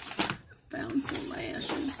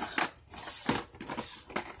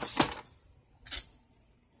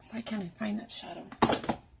 Why can't I find that shadow?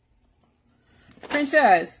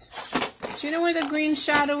 Princess, do you know where the green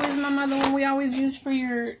shadow is, Mama? The one we always use for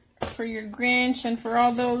your Grinch and for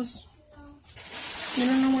all those? You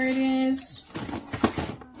don't know where it is?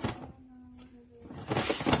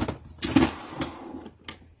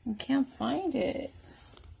 I can't find it.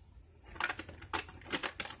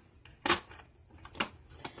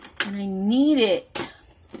 And I need it.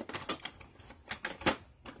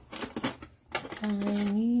 I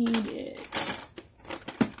need it.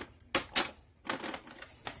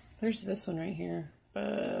 There's this one right here,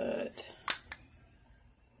 but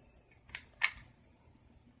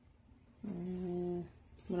I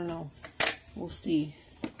don't know. We'll see.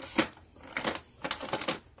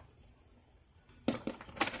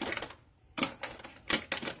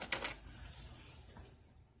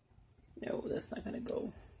 No, that's not gonna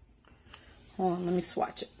go. Hold on, let me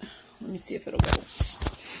swatch it. Let me see if it'll go.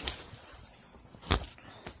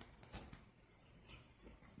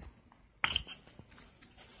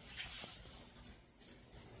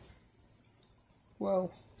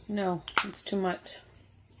 Whoa, no, it's too much.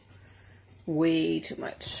 Way too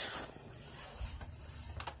much.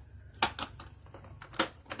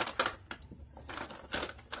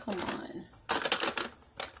 Come on.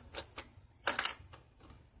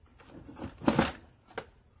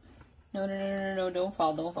 No, don't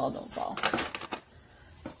fall, don't fall, don't fall.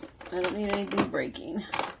 I don't need anything breaking.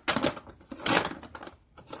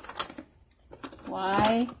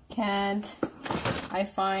 Why can't I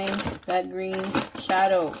find that green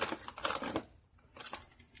shadow?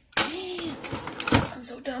 I'm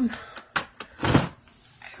so dumb. I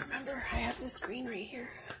remember I have this green right here.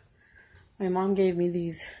 My mom gave me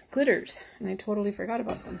these glitters, and I totally forgot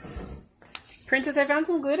about them. Princess, I found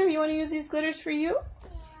some glitter. You want to use these glitters for you?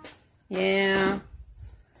 Yeah.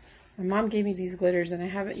 My mom gave me these glitters, and I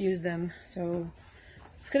haven't used them, so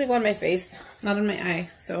it's going to go on my face, not on my eye,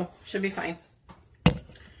 so should be fine.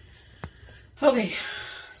 Okay,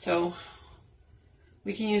 so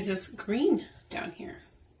we can use this green down here.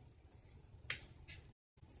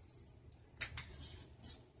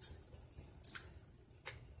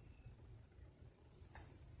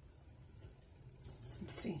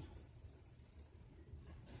 Let's see.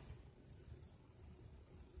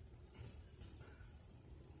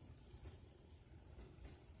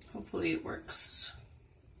 Hopefully it works.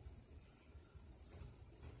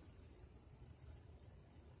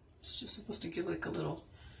 It's just supposed to give like a little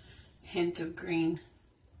hint of green.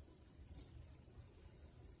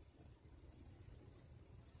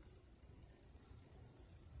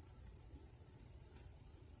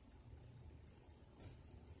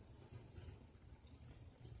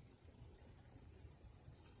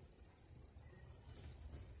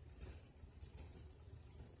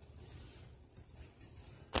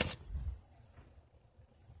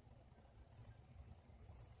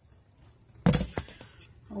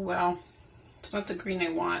 Oh well, it's not the green I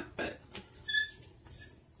want, but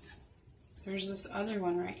there's this other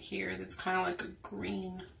one right here that's kind of like a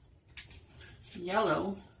green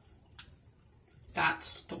yellow.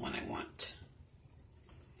 That's the one I want.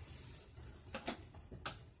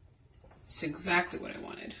 It's exactly what I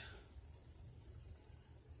wanted.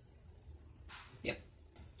 Yep.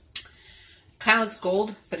 Kind of looks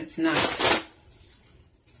gold, but it's not.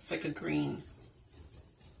 It's like a green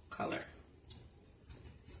color.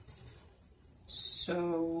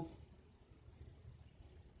 So,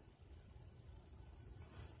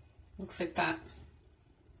 looks like that.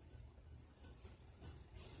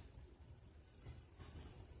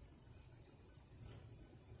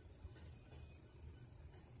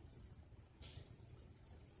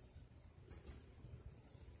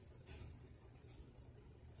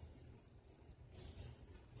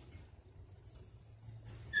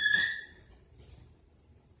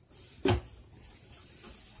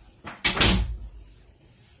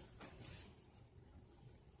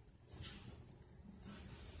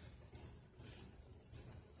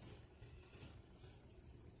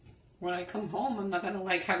 When I come home, I'm not gonna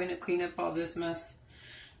like having to clean up all this mess.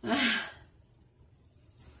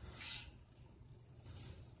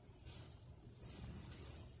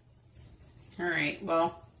 Alright,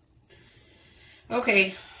 well,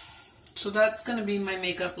 okay, so that's gonna be my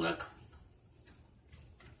makeup look.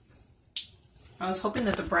 I was hoping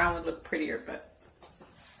that the brown would look prettier, but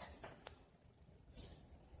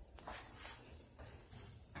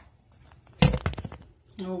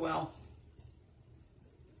oh well.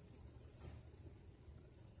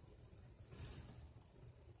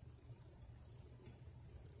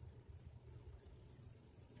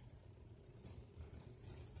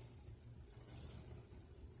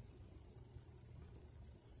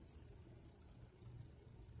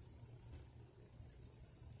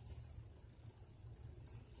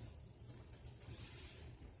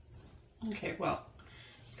 Okay, well,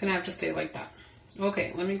 it's gonna have to stay like that.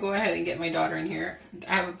 Okay, let me go ahead and get my daughter in here.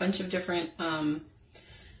 I have a bunch of different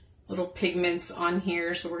little pigments on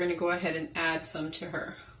here, so we're gonna go ahead and add some to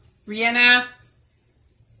her. Rihanna,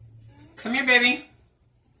 come here, baby.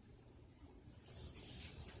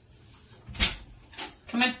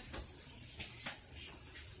 Come in.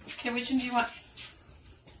 Okay, which one do you want?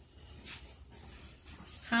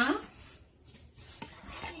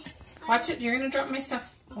 Watch it. You're going to drop my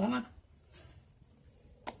stuff. Hold on.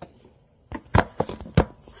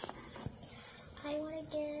 I want to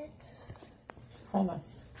get... Hold on.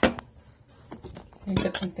 Let me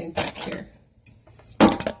put something back here.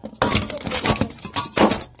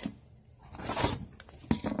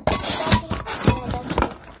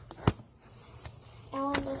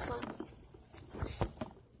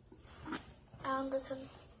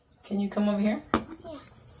 Can you come over here? Yeah.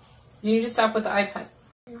 You need to stop with the iPad.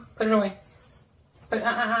 No. Put it away. Put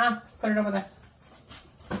it over there.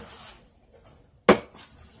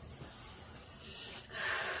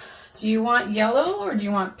 Do you want yellow or do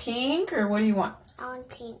you want pink or what do you want? I want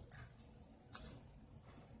pink.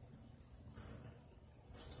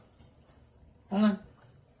 Hold on.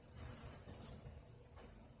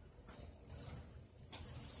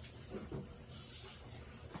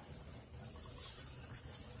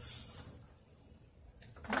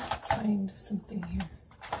 Find something here.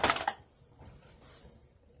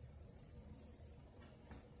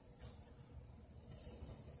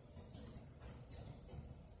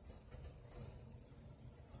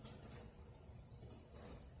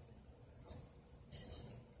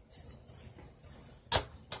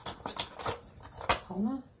 Hold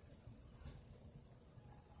on.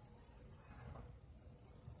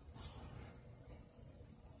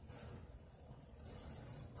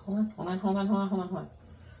 Hold on.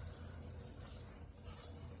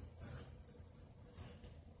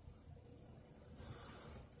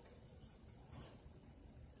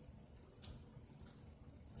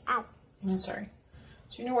 Ow. I'm sorry.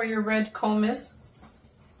 Do you know where your red comb is?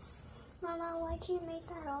 Mama, why'd you make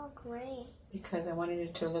that all gray? Because I wanted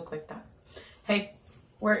it to look like that. Hey,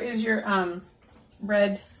 where is your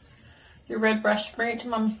red brush? Bring it to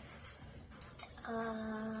Mommy.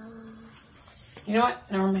 You know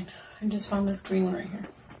what? Never mind. I just found this green one right here.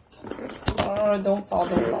 Oh, don't fall.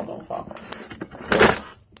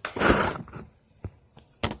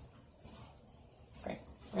 Okay,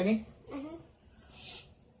 ready? Mm-hmm.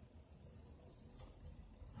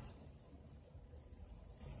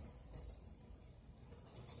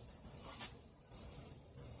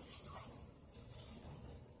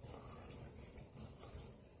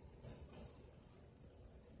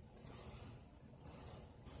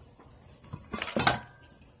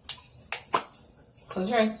 Close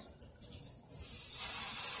your eyes.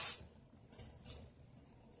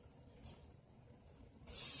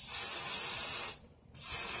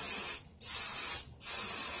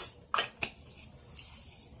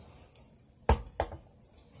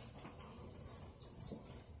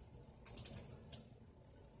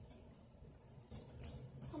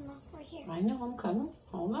 Mama, we're here. I know, I'm coming.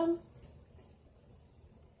 Hold on.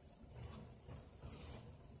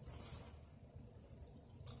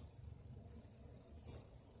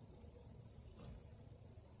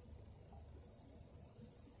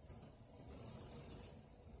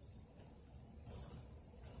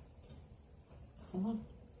 Hold on.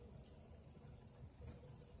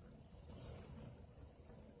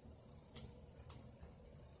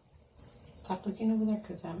 Stop looking over there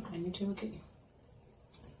because I need to look at you.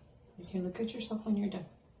 You can look at yourself when you're done.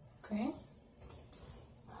 Okay?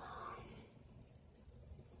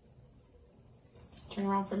 Turn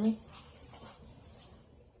around for me.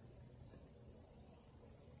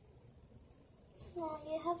 Mom,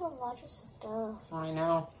 you have a lot of stuff. I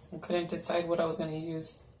know. I couldn't decide what I was going to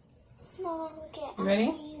use. Mom, look at. You ready?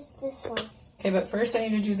 I'm gonna use this one. Okay, but first I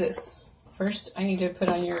need to do this. First, I need to put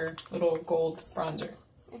on your little gold bronzer.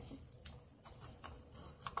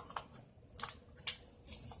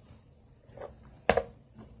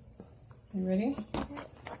 You ready?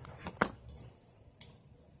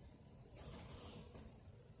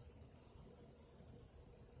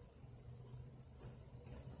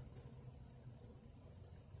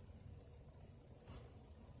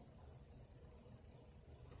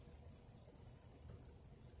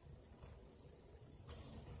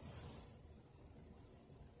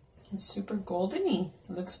 It's super goldeny.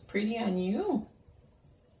 It looks pretty on you.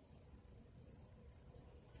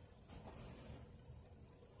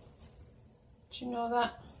 Did you know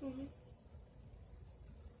that? Mm-hmm.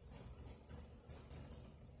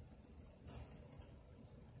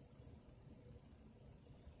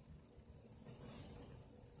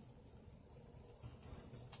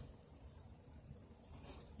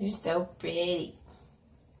 You're so pretty.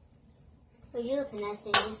 Well, you look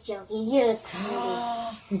nasty. Just joking. You look pretty.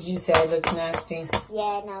 Did you say I look nasty?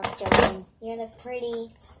 Yeah, no, I was joking. You look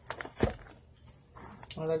pretty.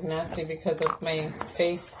 I look nasty because of my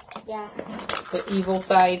face. Yeah. The evil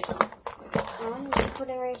side. I wanted to put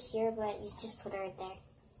it right here, but you just put it right there.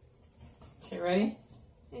 Okay, ready?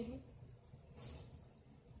 Mm-hmm.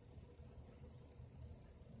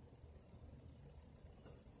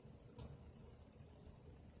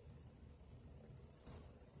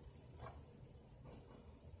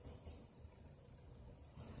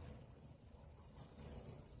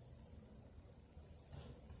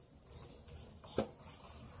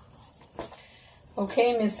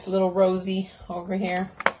 Okay, Miss Little Rosie over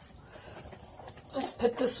here. Let's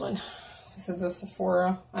put this one. This is a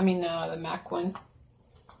Sephora. I mean, the MAC one.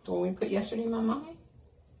 The one we put yesterday, Mama.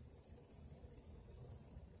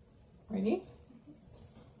 Ready?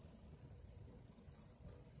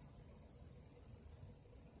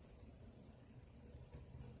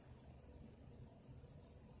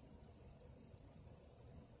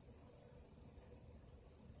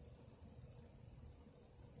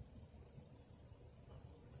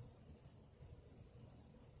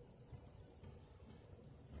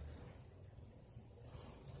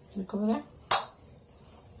 Look over there.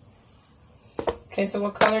 Okay, so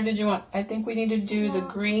what color did you want? I think we need to do the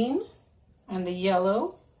green and the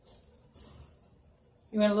yellow.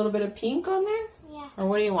 You want a little bit of pink on there? Yeah. Or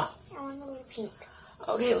what do you want? I want a little pink.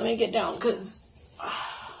 Okay, let me get down because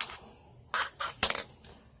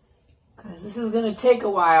this is going to take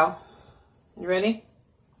a while. You ready?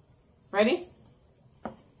 Ready?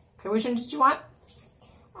 Okay, which one did you want?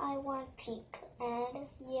 I want pink. And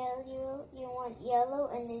yellow, you want yellow,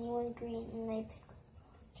 and then you want green, and I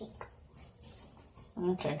pick pink.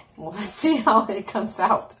 Okay, well, let's see how it comes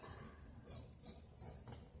out.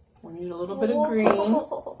 We need a little bit of green.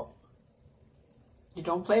 You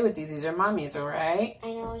don't play with these are mommy's, alright? I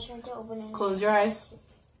know, I was trying to open it. Close your eyes.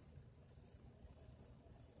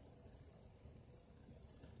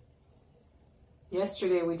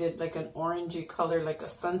 Yesterday we did like an orangey color, like a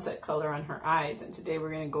sunset color on her eyes, and today we're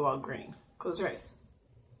going to go all green. Close your eyes.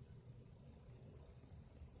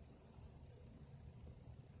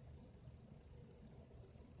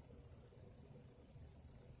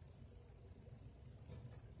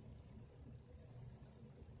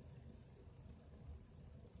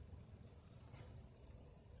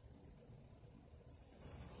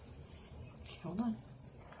 Okay, hold on.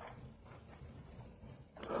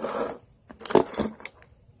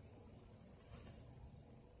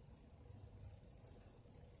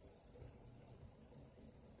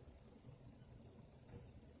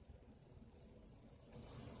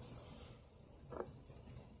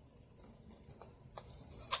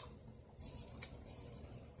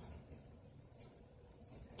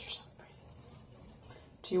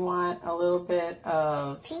 Do you want a little bit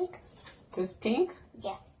of pink? This pink?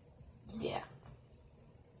 Yeah. Yeah.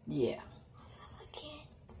 Yeah. Okay.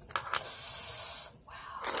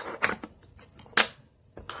 Wow.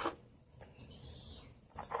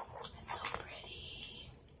 It's so pretty.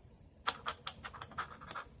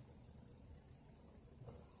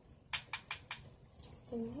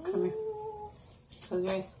 Come here. Close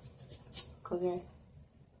your eyes. Close your eyes.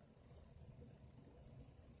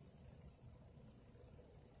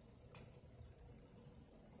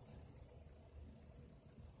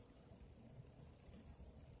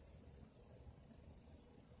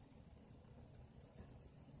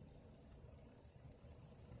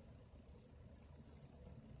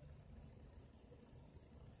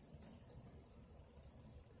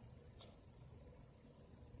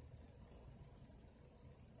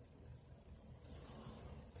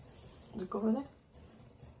 Look over there.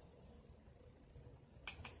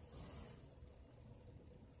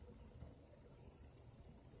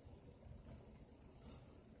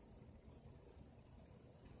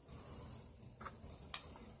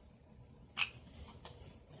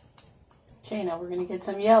 Okay, now we're going to get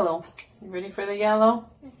some yellow. You ready for the yellow?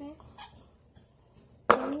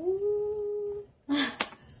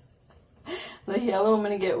 The yellow I'm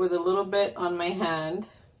going to get with a little bit on my hand.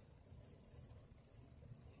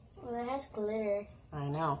 Well, it has glitter. I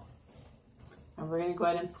know. And we're going to go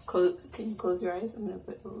ahead and close. Can you close your eyes? I'm going to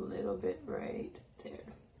put a little bit right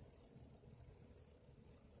there.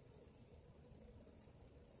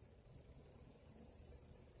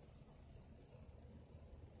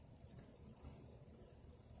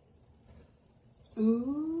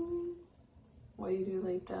 Ooh. Why do you do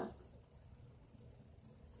like that?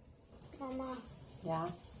 Mama. Yeah.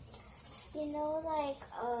 You know,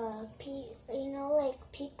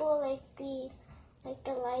 people like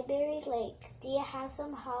the libraries, like, do you have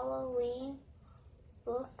some Halloween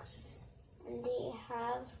books, and do you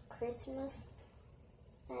have Christmas,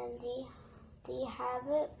 and do you have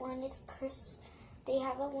it when it's they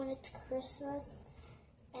have it when it's Christmas,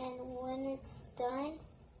 and when it's done,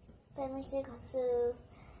 that means it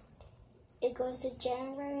goes to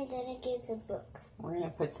January, then it gives a book. We're going to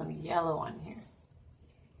put some yellow on here.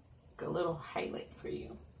 A little highlight for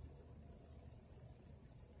you.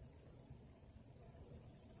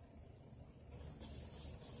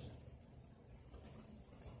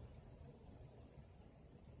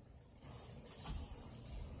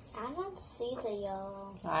 I don't see the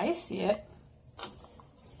yellow. I see it.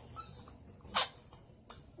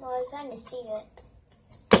 Well, I kind of see it.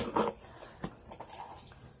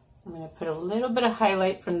 I'm going to put a little bit of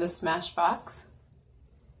highlight from the Smashbox.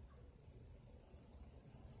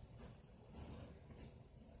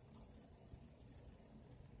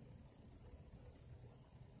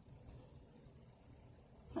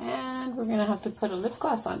 And we're going to have to put a lip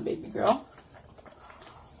gloss on, baby girl.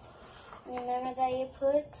 Remember that you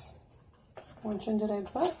put? Which one did I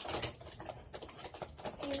put?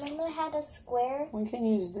 You remember I had a square? We can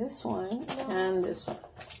use this one and this one.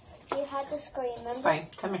 You had the square, remember? It's fine.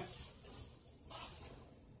 Come here.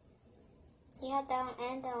 You had that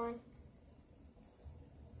one and that one.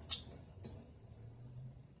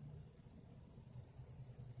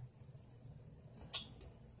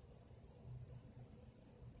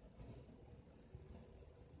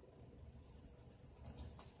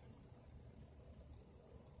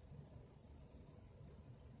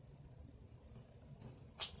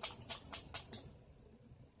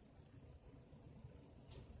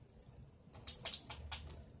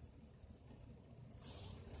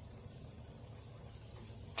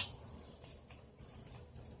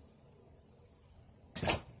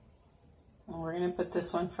 We're going to put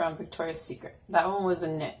this one from Victoria's Secret. That one was a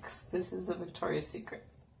NYX. This is a Victoria's Secret.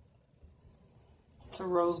 It's a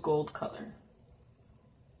rose gold color.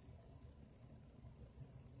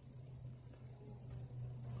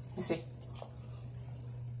 Let me see.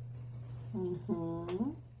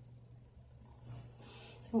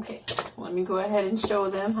 Okay, let me go ahead and show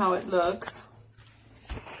them how it looks.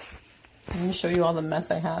 Let me show you all the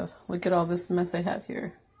mess I have. Look at all this mess I have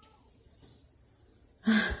here.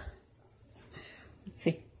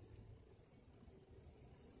 See.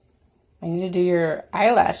 I need to do your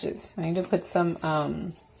eyelashes. I need to put some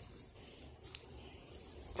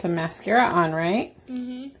mascara on, right?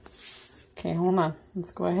 Okay, hold on.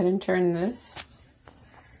 Let's go ahead and turn this.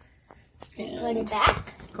 And put it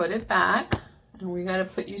back. Put it back. And we gotta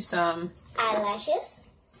put you some eyelashes.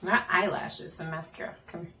 Not eyelashes, some mascara.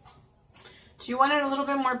 Come here. Do you want it a little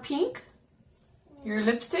bit more pink? Your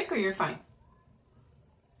lipstick, or you're fine?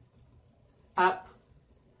 Up.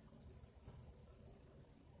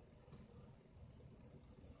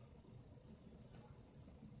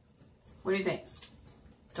 What do you think?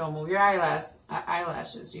 Don't move your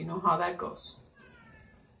eyelashes. You know how that goes.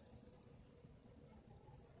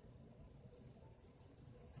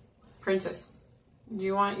 Princess, do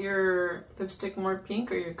you want your lipstick more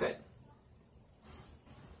pink, or you're good?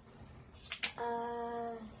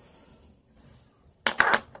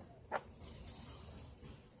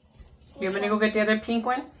 You want me to go get the other pink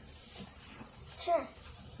one? Sure.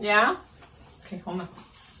 Yeah? Okay, hold on.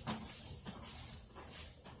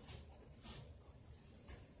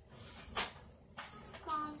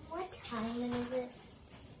 What time is it?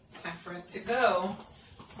 Time for us to go.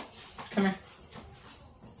 Come here.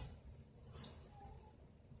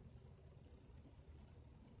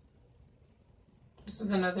 This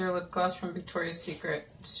is another lip gloss from Victoria's Secret.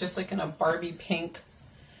 It's just like in a Barbie pink.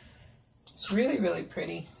 It's really, really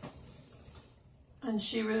pretty. And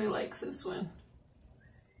she really likes this one.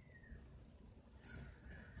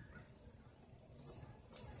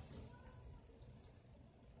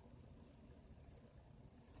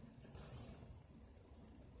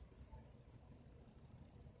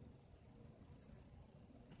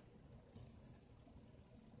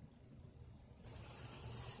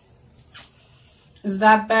 Is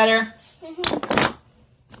that better? Let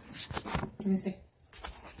me see.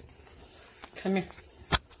 Come here.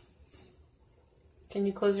 Can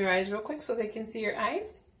you close your eyes real quick so they can see your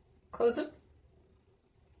eyes? Close them.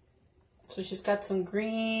 So she's got some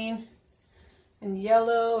green and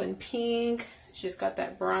yellow and pink. She's got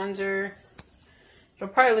that bronzer. It'll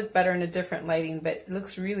probably look better in a different lighting, but it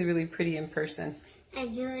looks really, really pretty in person.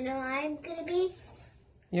 And you know I'm gonna be?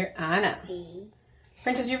 You're Anna. See.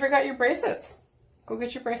 Princess, you forgot your bracelets. Go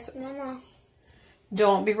get your bracelets. Mama.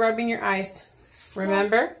 Don't be rubbing your eyes.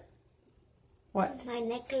 Remember? What? My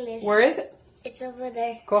necklace. Where is it? It's over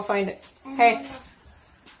there. Go find it. Hey.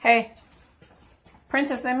 Hey.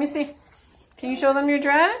 Princess, let me see. Can you show them your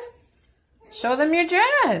dress? Show them your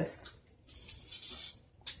dress.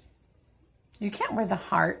 You can't wear the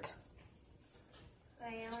heart.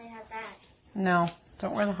 I only have that. No,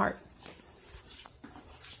 don't wear the heart.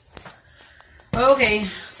 Okay,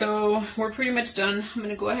 so we're pretty much done. I'm going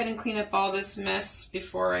to go ahead and clean up all this mess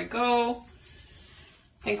before I go.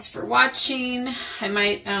 Thanks for watching. I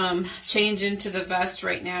might change into the vest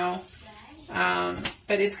right now.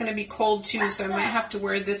 But it's going to be cold too, so I might have to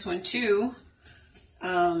wear this one too.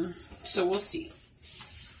 So we'll see.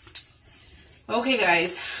 Okay,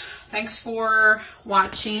 guys. Thanks for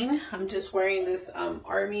watching. I'm just wearing this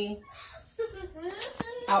army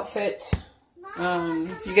outfit.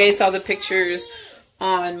 You guys saw the pictures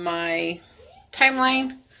on my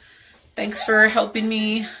timeline. Thanks for helping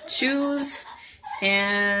me choose.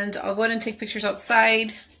 And I'll go ahead and take pictures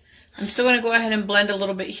outside. I'm still going to go ahead and blend a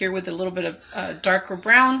little bit here with a little bit of darker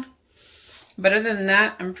brown. But other than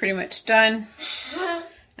that, I'm pretty much done.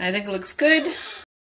 And I think it looks good.